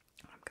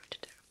what I'm going to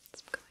do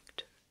is I'm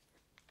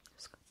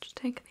going to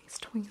take these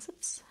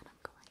tweezers and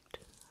I'm going to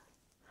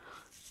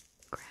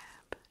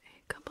grab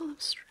a couple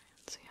of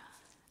strands here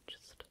and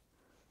just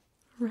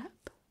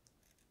wrap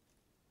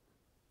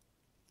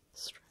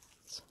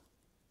strands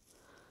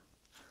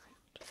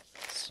around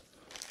this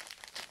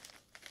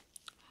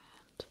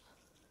and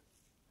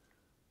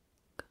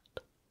cut.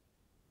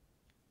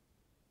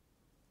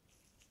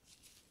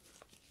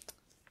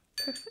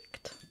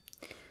 Perfect.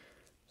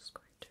 Just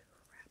going to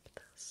wrap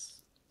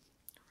this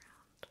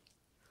around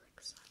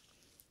like so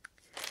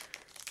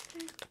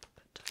and pop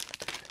it down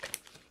the back.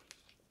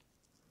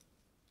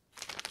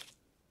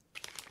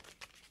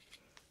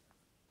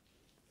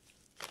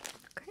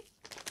 Okay.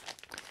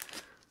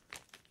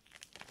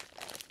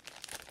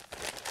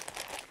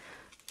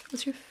 That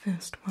was your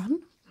first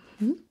one.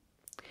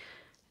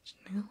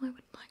 Now I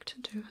would like to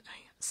do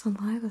a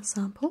saliva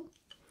sample.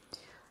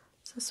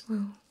 So this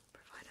will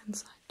provide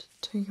insight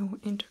to your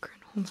endocrine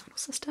hormonal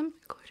system,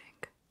 including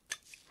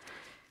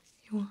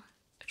your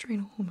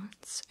adrenal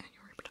hormones and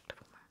your reproductive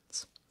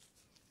hormones.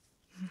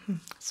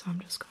 So I'm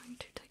just going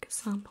to take a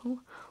sample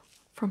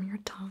from your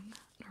tongue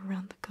and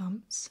around the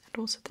gums and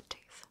also the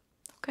teeth.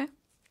 Okay?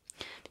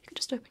 You can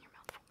just open your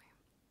mouth for me.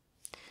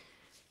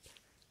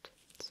 Perfect.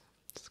 So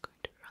I'm just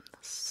going to run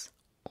this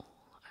all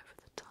over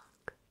the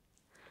tongue.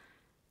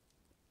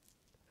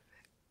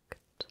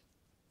 Perfect.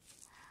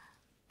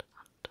 And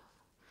under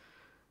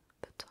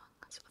the tongue.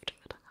 So lifting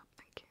the tongue up,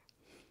 thank you.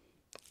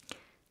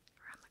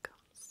 Around the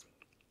gums.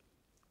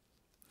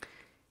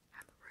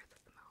 And the roof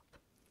of the mouth.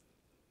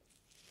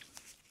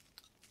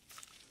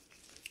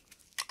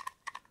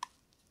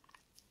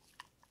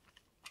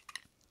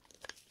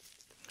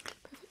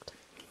 Perfect.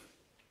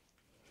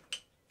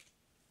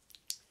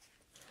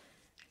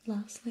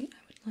 Lastly, I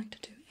would like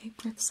to do a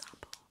breath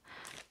sample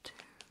to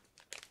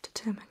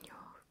determine your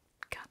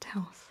gut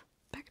health,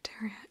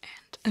 bacteria,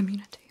 and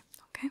immunity.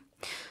 Okay?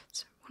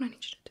 So what I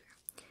need you to do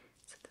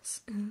is that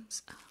this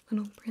is a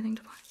little breathing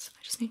device.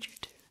 I just need you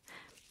to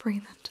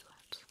breathe into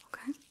it.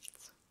 Okay?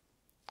 So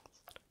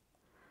just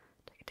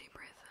take a deep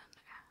breath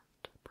in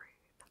and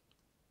breathe.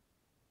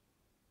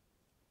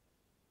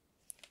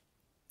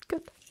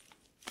 Good.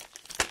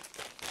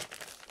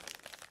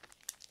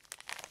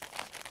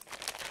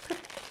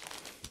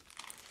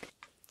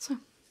 So,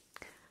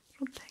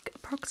 it'll take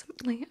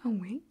approximately a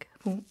week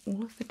for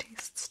all of the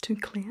tests to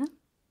clear.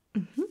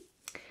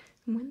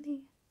 And when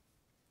the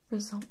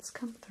results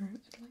come through,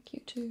 I'd like you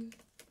to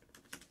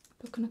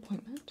book an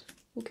appointment.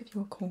 We'll give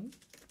you a call.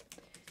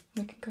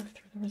 We can go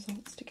through the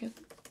results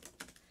together.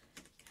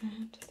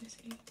 And if there's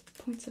any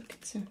points of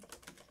concern,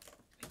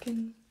 we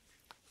can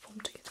form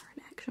together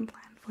an action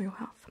plan for your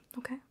health.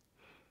 Okay?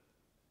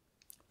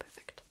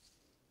 Perfect.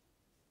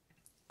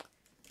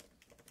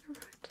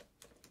 Alright.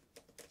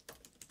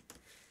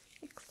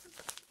 Excellent.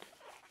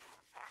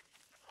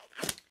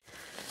 I'm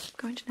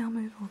going to now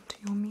move on to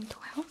your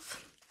mental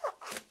health.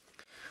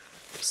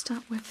 We'll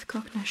start with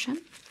cognition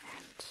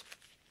and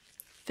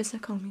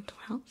physical mental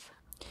health,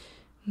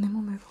 and then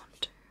we'll move on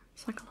to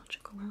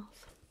psychological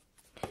health,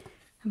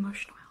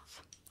 emotional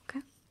health.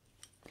 Okay?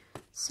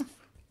 So,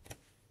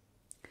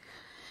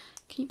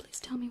 can you please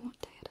tell me what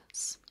day it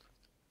is?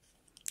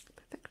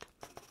 Perfect.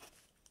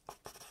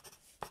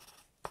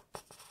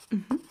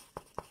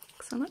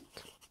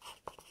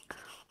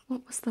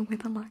 the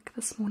weather like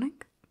this morning?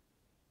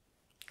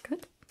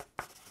 Good.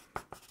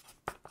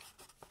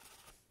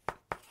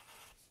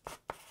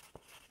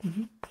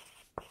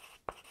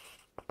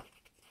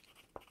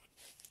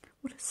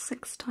 What is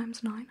 6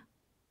 times 9?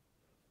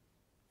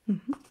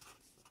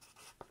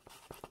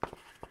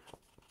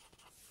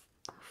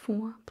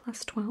 4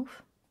 plus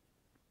 12.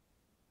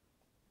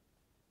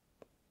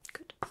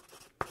 Good.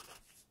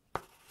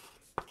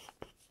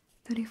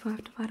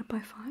 35 divided by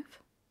 5.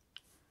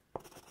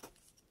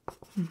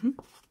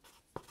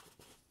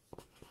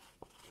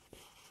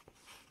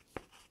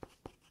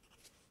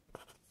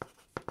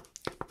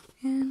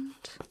 And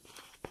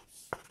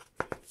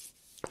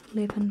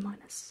 11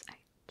 minus 8.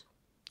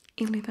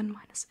 11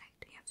 minus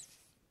 8, yes.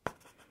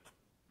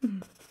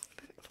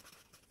 Perfect.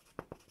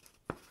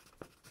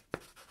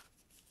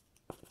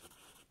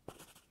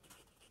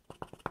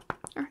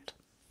 Alright.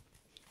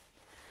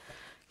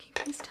 Can you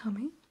please tell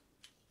me,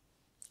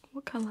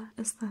 what colour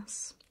is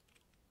this?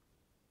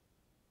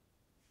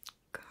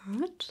 Good.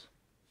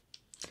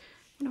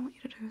 What I want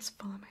you to do is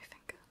follow my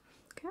finger.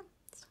 Okay?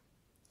 So,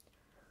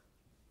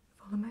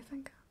 follow my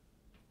finger.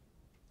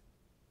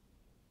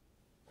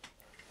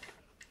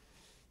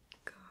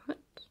 Good.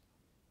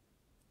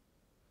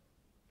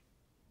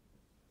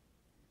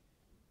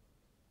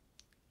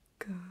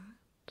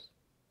 Good.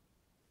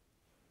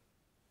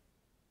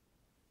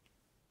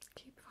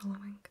 Keep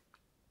following.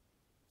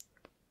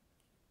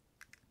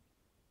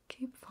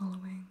 Keep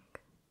following.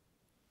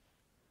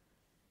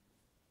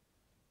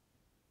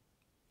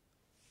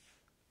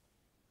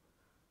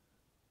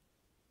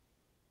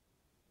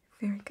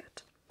 Very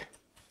good.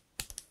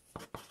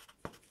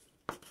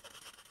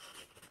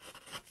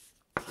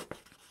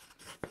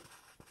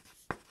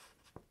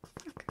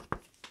 Okay.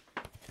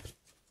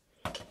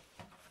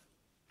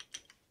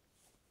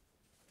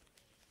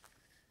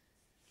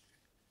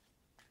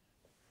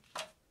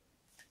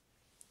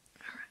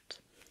 All right.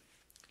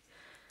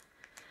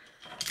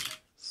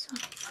 So,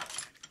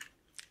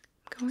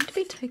 I'm going to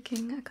be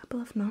taking a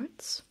couple of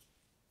notes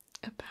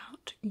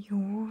about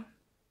your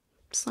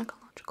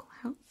psychological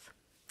health,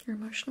 your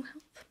emotional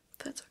health, if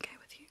that's okay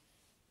with you.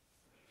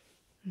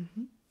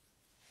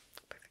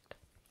 Perfect.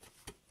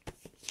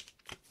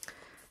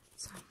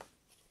 So,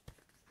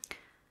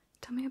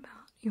 tell me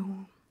about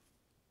your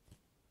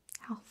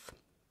health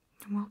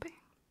and well-being.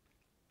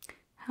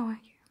 How are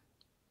you?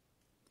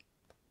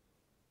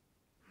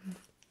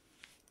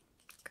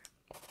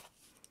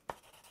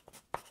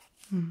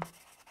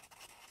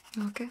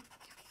 Okay. Okay.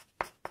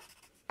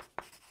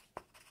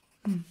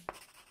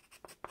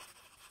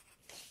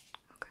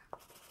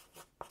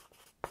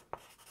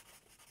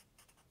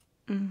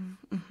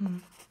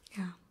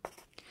 Yeah.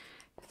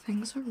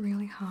 Things are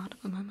really hard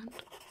at the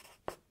moment.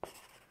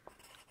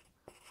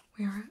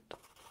 We are at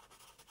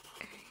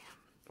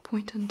a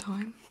point in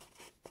time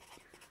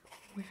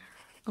where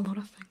a lot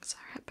of things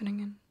are happening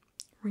in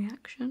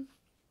reaction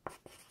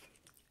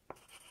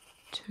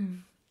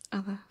to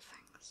other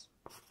things.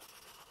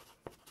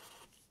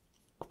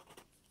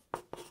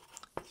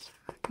 So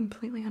I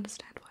completely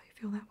understand why you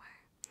feel that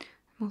way.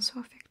 I'm also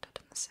affected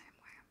in the same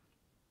way.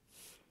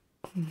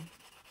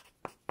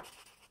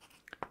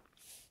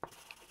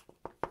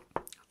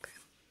 Okay.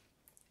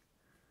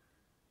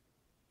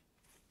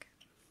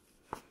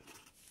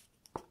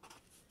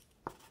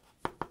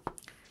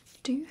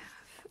 Do you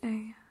have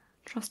a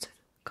trusted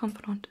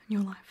confidant in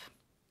your life?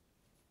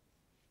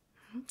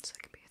 So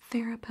it could be a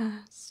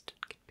therapist,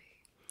 it could be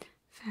a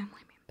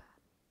family member,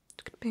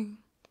 it could be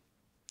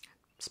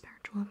a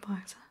spiritual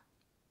advisor.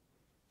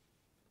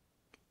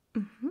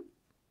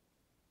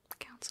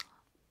 Counselor,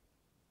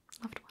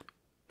 loved one,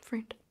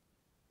 friend.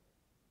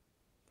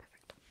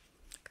 Perfect.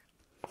 Okay.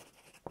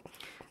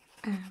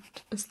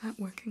 And is that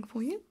working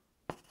for you?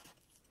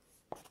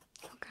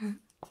 Okay.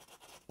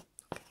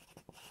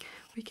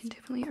 We can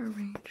definitely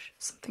arrange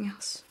something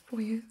else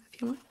for you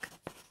if you like.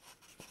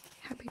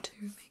 Happy to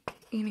make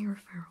any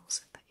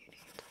referrals that you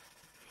need.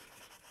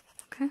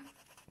 Okay?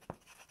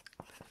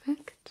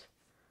 Perfect.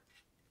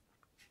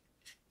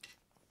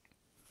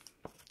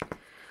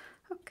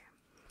 Okay.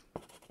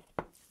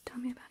 Tell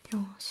me about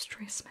your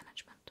stress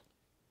management.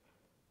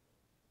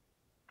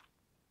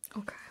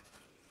 Okay.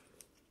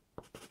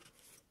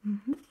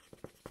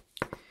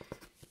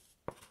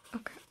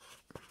 Okay.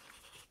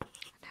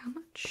 And how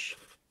much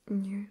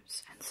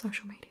news and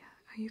social media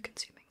are you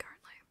consuming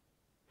currently?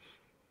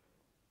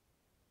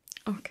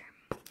 Okay.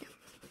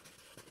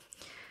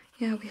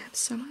 Yeah, we have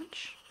so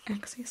much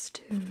access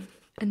to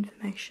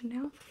information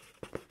now.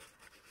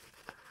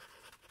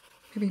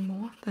 Maybe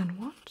more than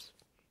what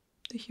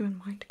the human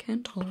mind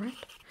can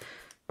tolerate.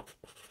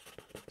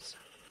 So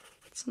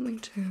it's something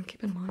to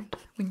keep in mind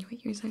when you are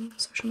using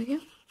social media.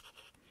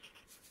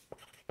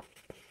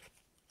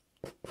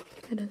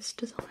 It is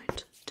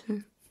designed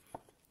to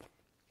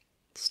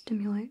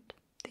stimulate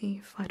the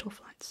fight or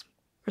flight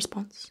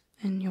response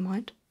in your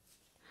mind.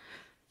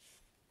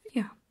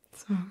 Yeah,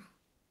 so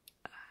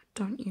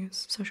don't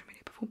use social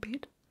media before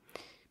bed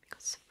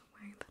because of the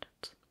way that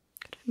it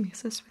kind of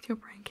messes with your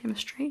brain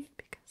chemistry,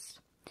 because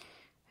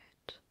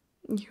it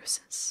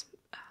uses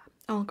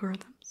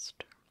algorithms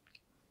to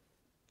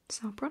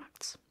sell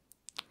products.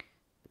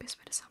 The best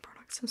way to sell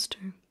products is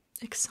to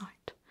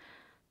excite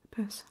the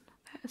person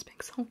that is being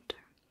sold to.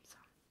 So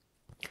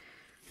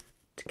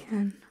it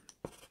can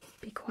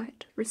be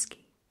quite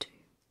risky to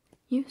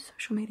use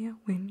social media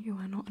when you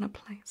are not in a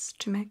place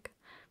to make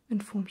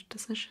informed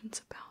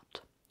decisions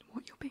about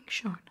what you're being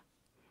shown.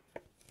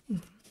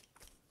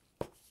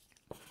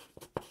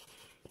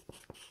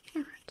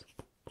 Alright.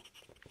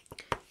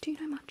 Do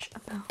you know much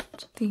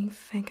about the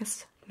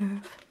vagus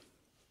nerve?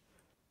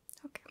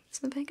 Okay,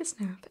 so the vagus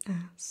nerve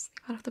is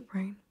the part of the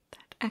brain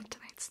that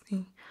activates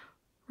the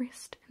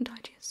rest and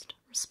digest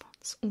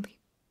response, or the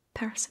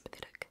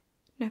parasympathetic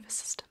nervous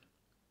system.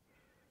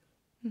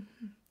 So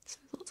there's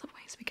lots of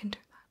ways we can do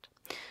that.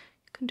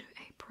 You can do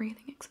a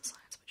breathing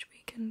exercise, which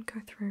we can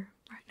go through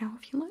right now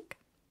if you like.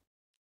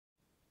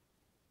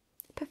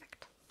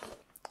 Perfect.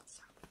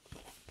 So, I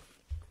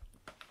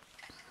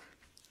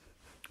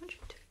want you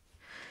to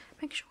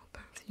make sure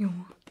both your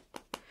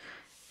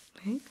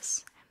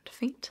legs and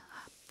feet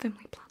are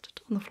firmly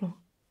planted on the floor.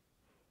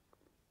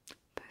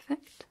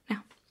 Perfect.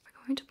 Now,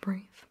 we're going to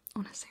breathe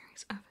on a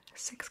series of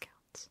 6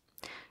 counts.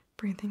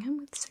 Breathing in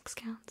with 6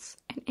 counts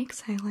and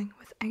exhaling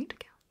with 8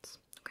 counts.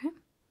 Okay?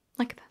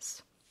 Like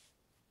this.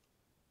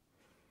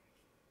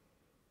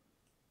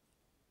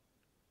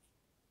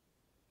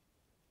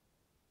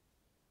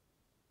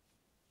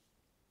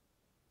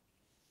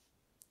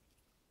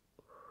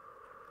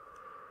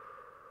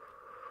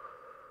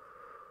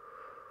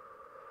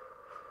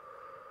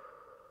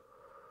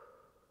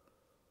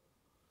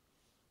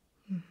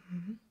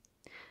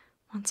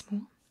 Once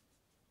more.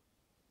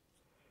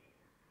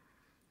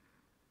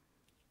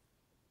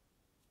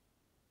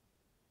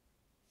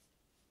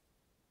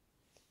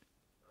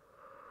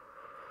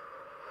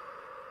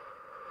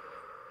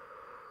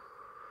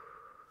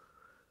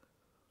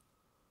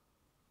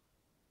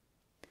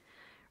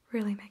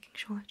 Really making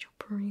sure that you're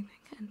breathing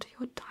into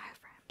your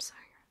diaphragm, so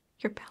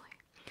your belly.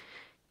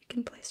 You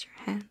can place your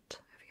hand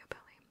over your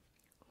belly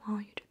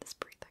while you do this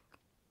breathing.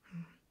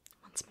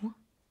 Once more.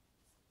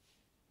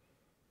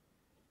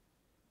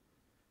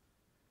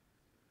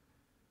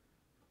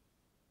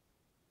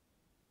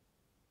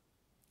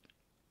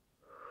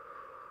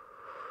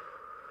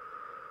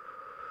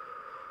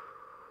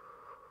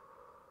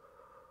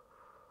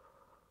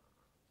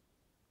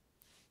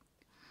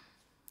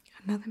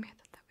 Another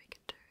method that we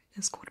can do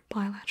is called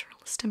bilateral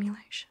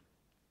stimulation.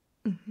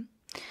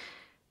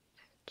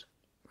 It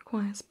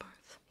requires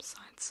both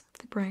sides of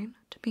the brain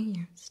to be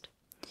used,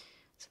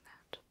 so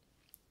that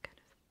kind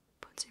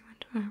of puts you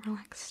into a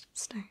relaxed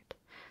state.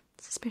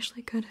 It's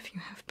especially good if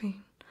you have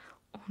been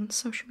on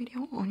social media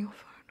or on your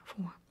phone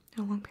for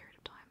a long period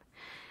of time.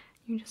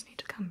 You just need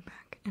to come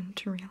back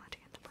into reality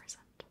in the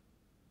present.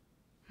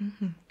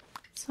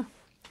 So,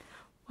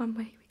 one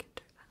way we can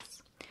do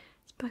this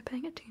is by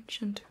paying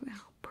attention to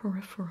our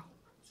peripheral.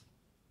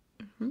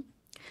 You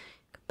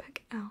can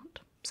pick out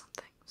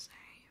something, say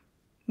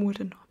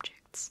wooden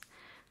objects,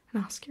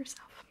 and ask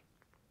yourself,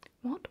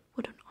 what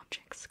wooden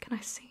objects can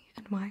I see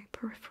in my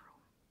peripheral?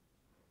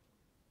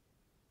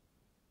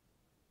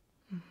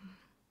 Yeah.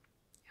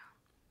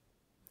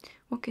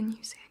 What can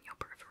you see in your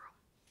peripheral?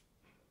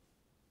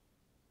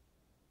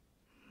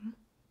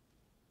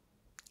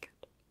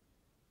 Good.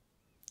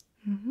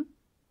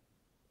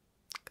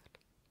 Good.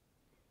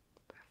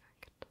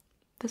 Perfect.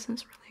 This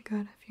is really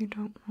good if you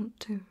don't want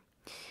to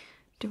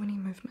do any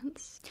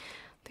movements.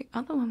 The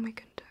other one we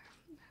can do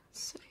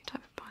is a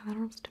type of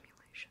bilateral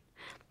stimulation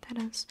that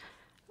is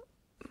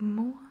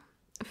more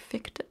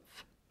effective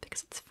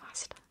because it's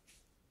faster.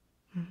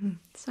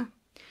 So,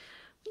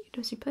 what you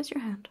do is you place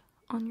your hand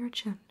on your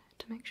chin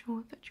to make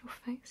sure that your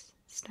face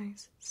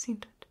stays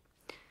centered.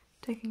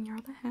 Taking your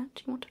other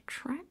hand, you want to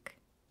track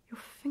your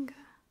finger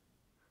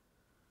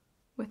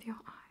with your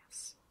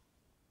eyes,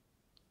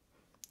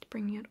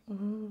 bringing it all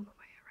the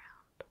way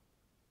around.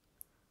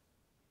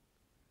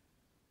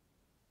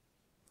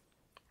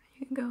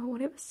 You can go at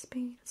whatever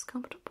speed is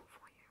comfortable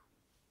for you.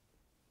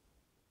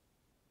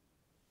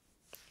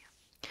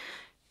 Yeah.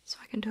 So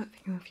I can do it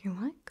for you if you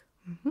like.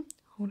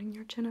 Holding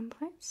your chin in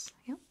place.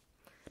 Yep.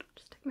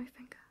 Just take my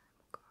finger and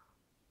we'll go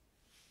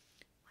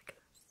like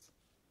this.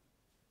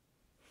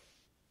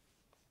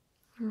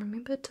 And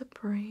remember to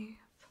breathe.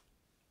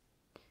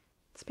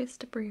 It's best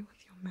to breathe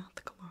with your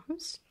mouth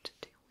closed to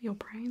tell your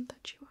brain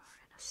that you are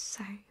in a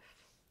safe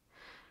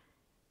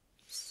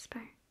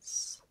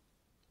space.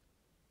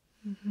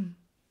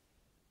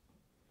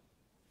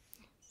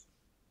 Yes.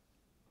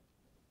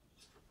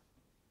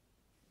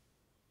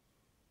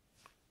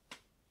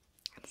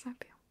 How does that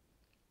feel?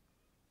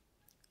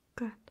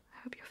 Good.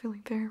 I hope you're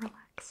feeling very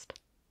relaxed.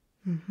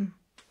 Alright.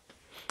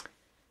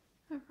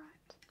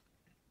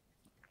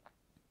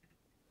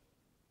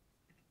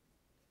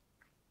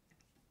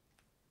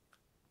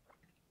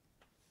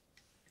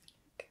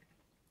 Okay.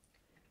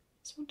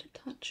 Just want to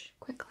touch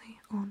quickly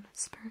on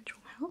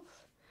spiritual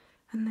health,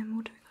 and then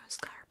we'll do those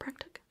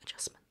chiropractic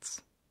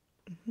adjustments.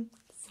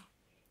 So,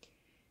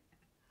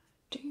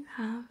 do you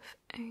have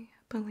a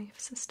belief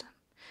system?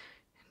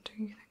 And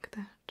do you think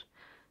that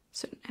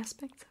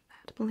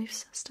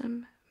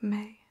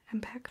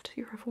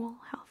overall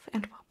health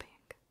and well-being.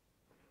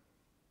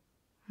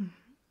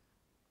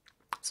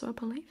 So a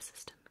belief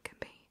system can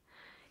be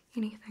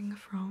anything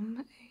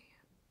from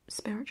a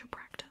spiritual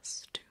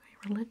practice to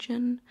a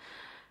religion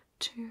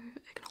to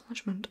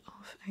acknowledgement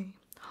of a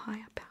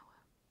higher power.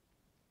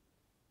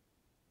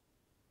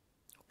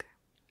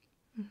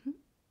 Okay.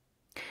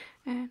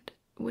 And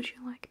would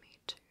you like me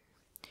to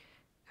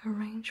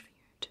arrange for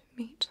you to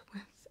meet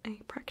with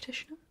a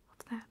practitioner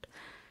of that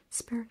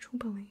spiritual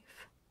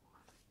belief,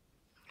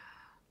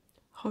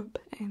 hope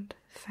and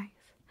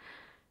faith,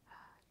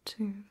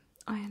 to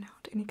iron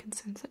out any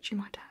concerns that you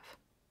might have?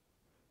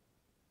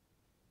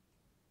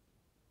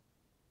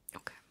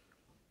 Okay.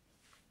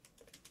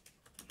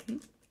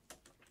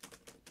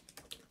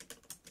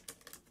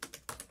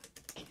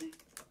 Okay.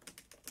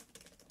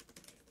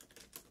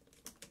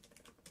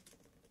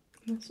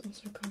 This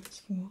also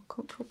goes for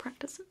cultural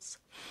practices.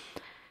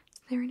 Is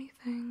there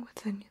anything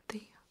within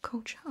the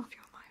culture of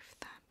your life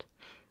that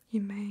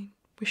you may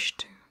wish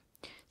to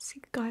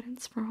seek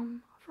guidance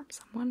from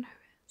someone who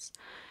is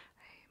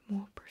a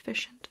more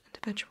proficient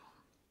individual?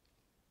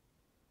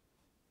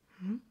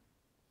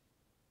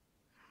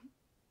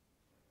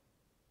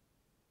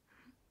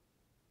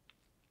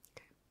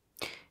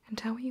 Okay. And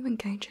how are you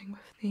engaging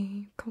with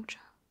the culture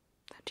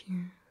that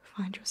you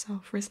find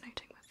yourself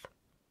resonating with?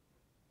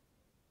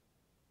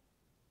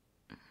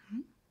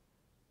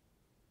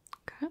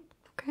 Good.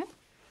 Okay.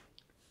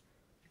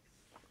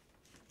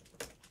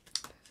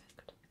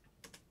 Perfect.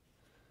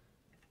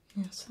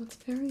 Yes, so it's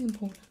very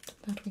important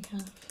that we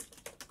have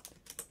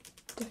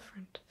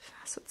different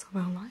facets of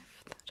our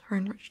life that are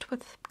enriched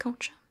with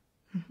culture.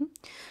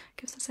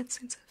 Gives us that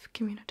sense of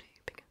community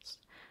because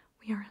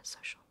we are a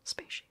social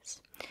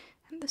species.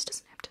 And this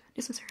doesn't have to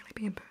necessarily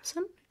be in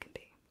person, it can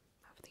be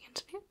over the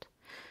internet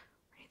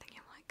or anything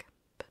you like.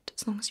 But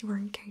as long as you are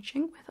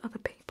engaging with other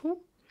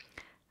people,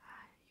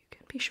 you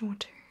can be sure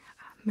to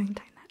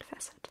maintain that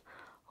facet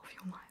of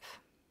your life.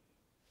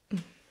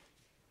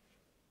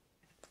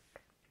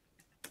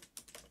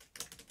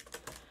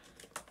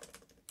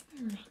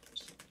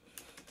 Alright.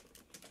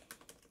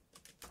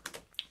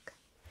 Okay.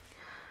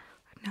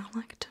 I'd now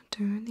like to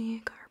do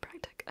the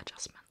chiropractic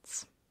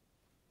adjustments.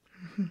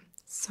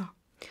 So,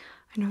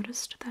 I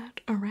noticed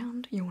that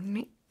around your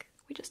neck,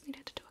 we just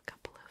needed to do a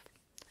couple of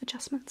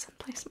adjustments and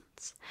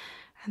placements,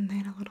 and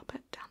then a little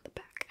bit down the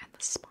back and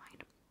the spine.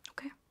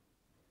 Okay?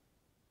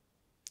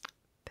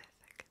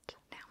 Perfect.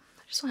 Now,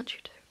 I just want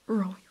you to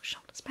roll your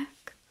shoulders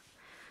back,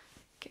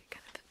 get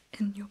kind of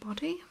in your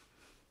body.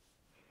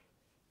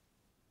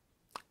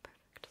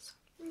 Perfect. So,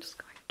 I'm just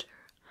going to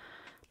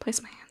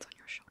place my hands on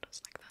your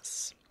shoulders like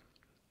this.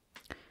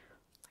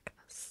 Like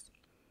this.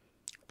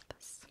 Like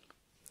this.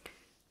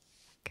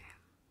 Okay.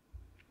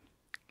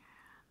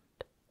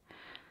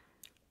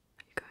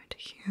 And you're going to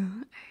hear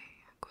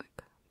a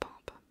quick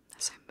pop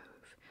as I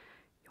move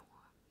your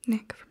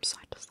neck from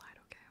side to side,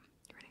 okay?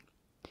 You ready?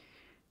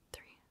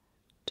 3,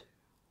 2,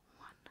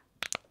 1.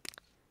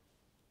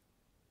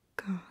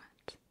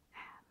 Good.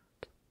 And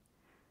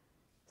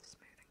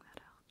smoothing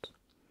that out.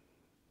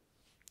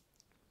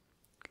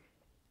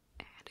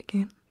 And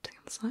again, to the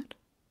other side.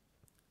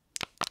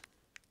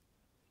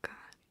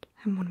 Good.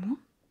 And one more.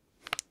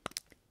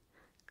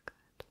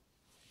 Good.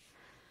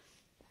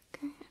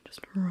 Okay, and just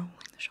rolling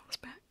the shoulders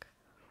back.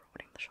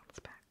 Rolling the shoulders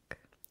back.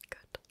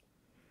 Good.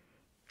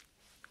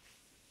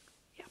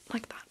 Yeah,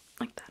 like that.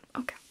 Like that.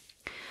 Okay.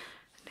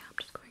 And now I'm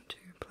just going to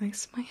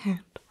place my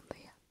hand on the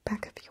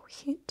back of your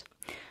head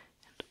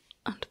and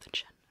under the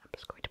chin. I'm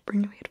just going to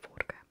bring your head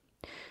forward, okay?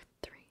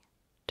 3,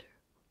 2,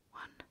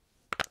 1.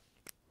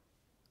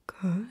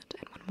 Good.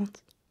 And one more.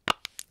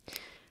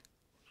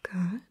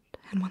 Good.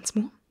 And once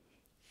more.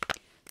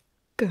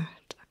 Good.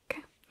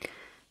 Okay.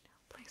 Now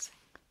placing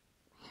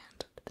my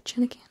hand under the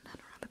chin again and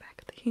around the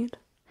back of the head.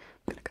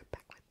 I'm going to go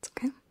backwards,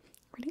 okay?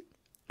 Ready?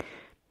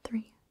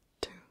 3,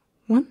 2,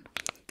 1.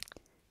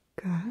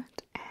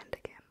 Good. And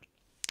again.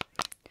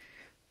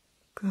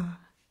 Good.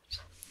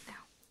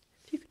 Now,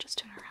 if you could just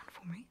turn around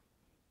for me.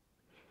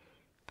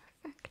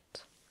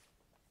 Perfect.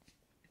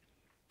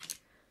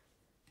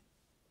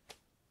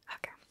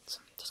 Okay, so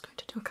I'm just going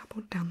to do a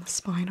couple down the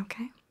spine,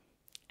 okay?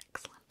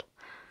 Excellent.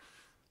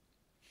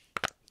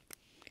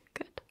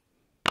 Good.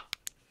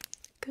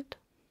 Good.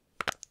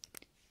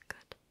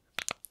 Good.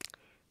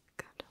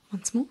 Good.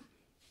 Once more.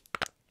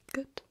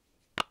 Good.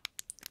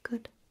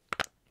 Good.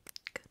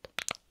 Good.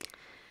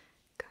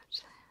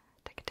 Good.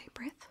 Take a deep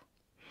breath.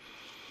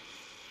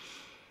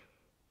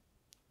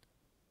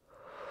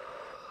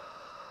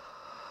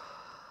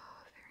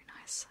 Very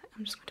nice.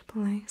 I'm just going to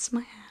place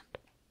my hand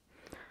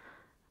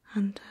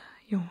under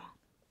your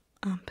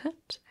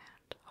armpit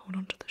and hold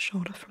onto the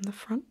shoulder from the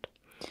front.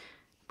 I'm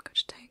going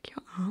to take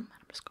your arm and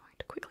I'm just going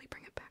to quickly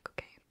bring it back.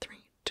 Okay, 3,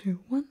 2,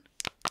 1.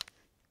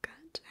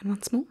 Good. And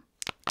once more.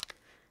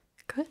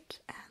 Good.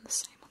 And the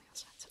same on the other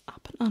side. So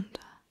up and under.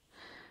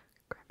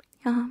 Grabbing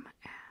the arm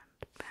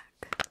and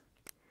back.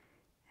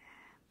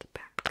 And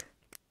back.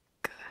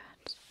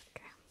 Good.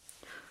 Okay.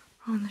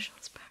 Rolling the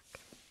shoulders back.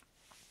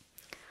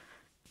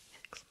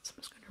 Excellent. So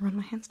I'm just going to run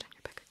my hands down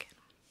your back again.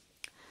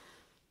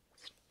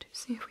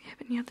 see if we have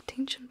any other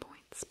tension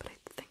points, but I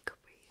think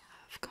we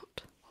have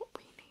got what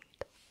we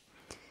need.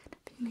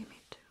 If you need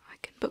me to, I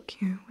can book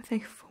you with a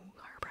full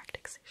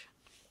chiropractic session.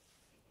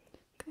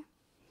 Okay?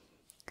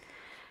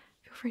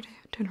 Feel free to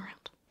turn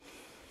around.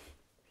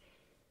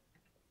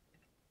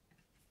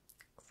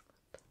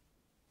 Excellent.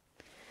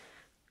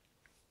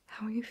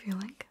 How are you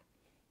feeling?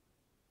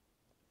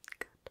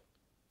 Good.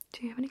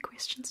 Do you have any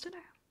questions today?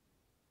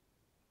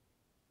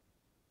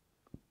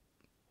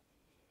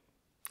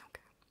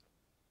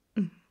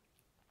 Okay.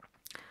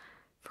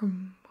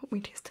 From what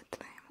we tested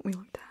today and what we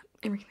looked at,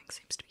 everything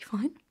seems to be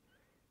fine.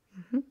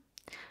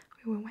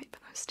 We will wait for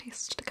those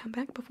tests to come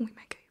back before we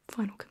make a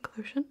final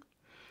conclusion.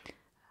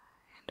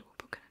 And we'll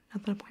book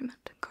another appointment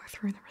and go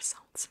through the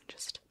results and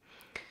just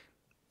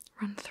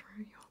run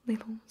through your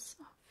levels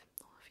of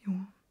all of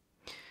your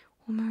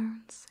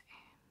hormones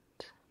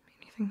and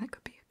anything that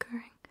could be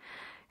occurring.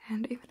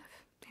 And even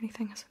if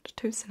anything isn't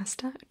too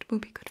sinister, it will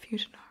be good for you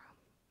to know.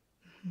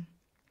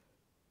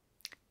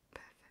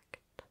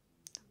 Perfect.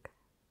 Okay.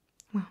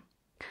 Well,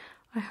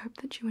 I hope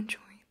that you enjoy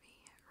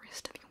the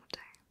rest of your day.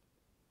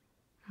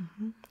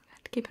 And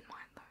keep in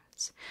mind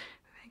those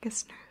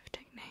vagus nerve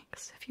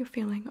techniques if you're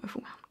feeling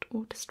overwhelmed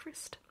or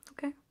distressed.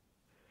 Okay?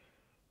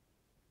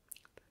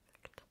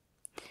 Perfect.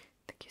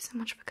 Thank you so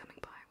much for coming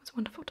by. It was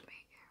wonderful to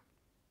meet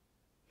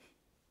you.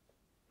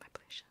 My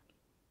pleasure.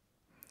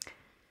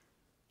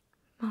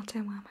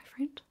 Mate wa, my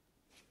friend.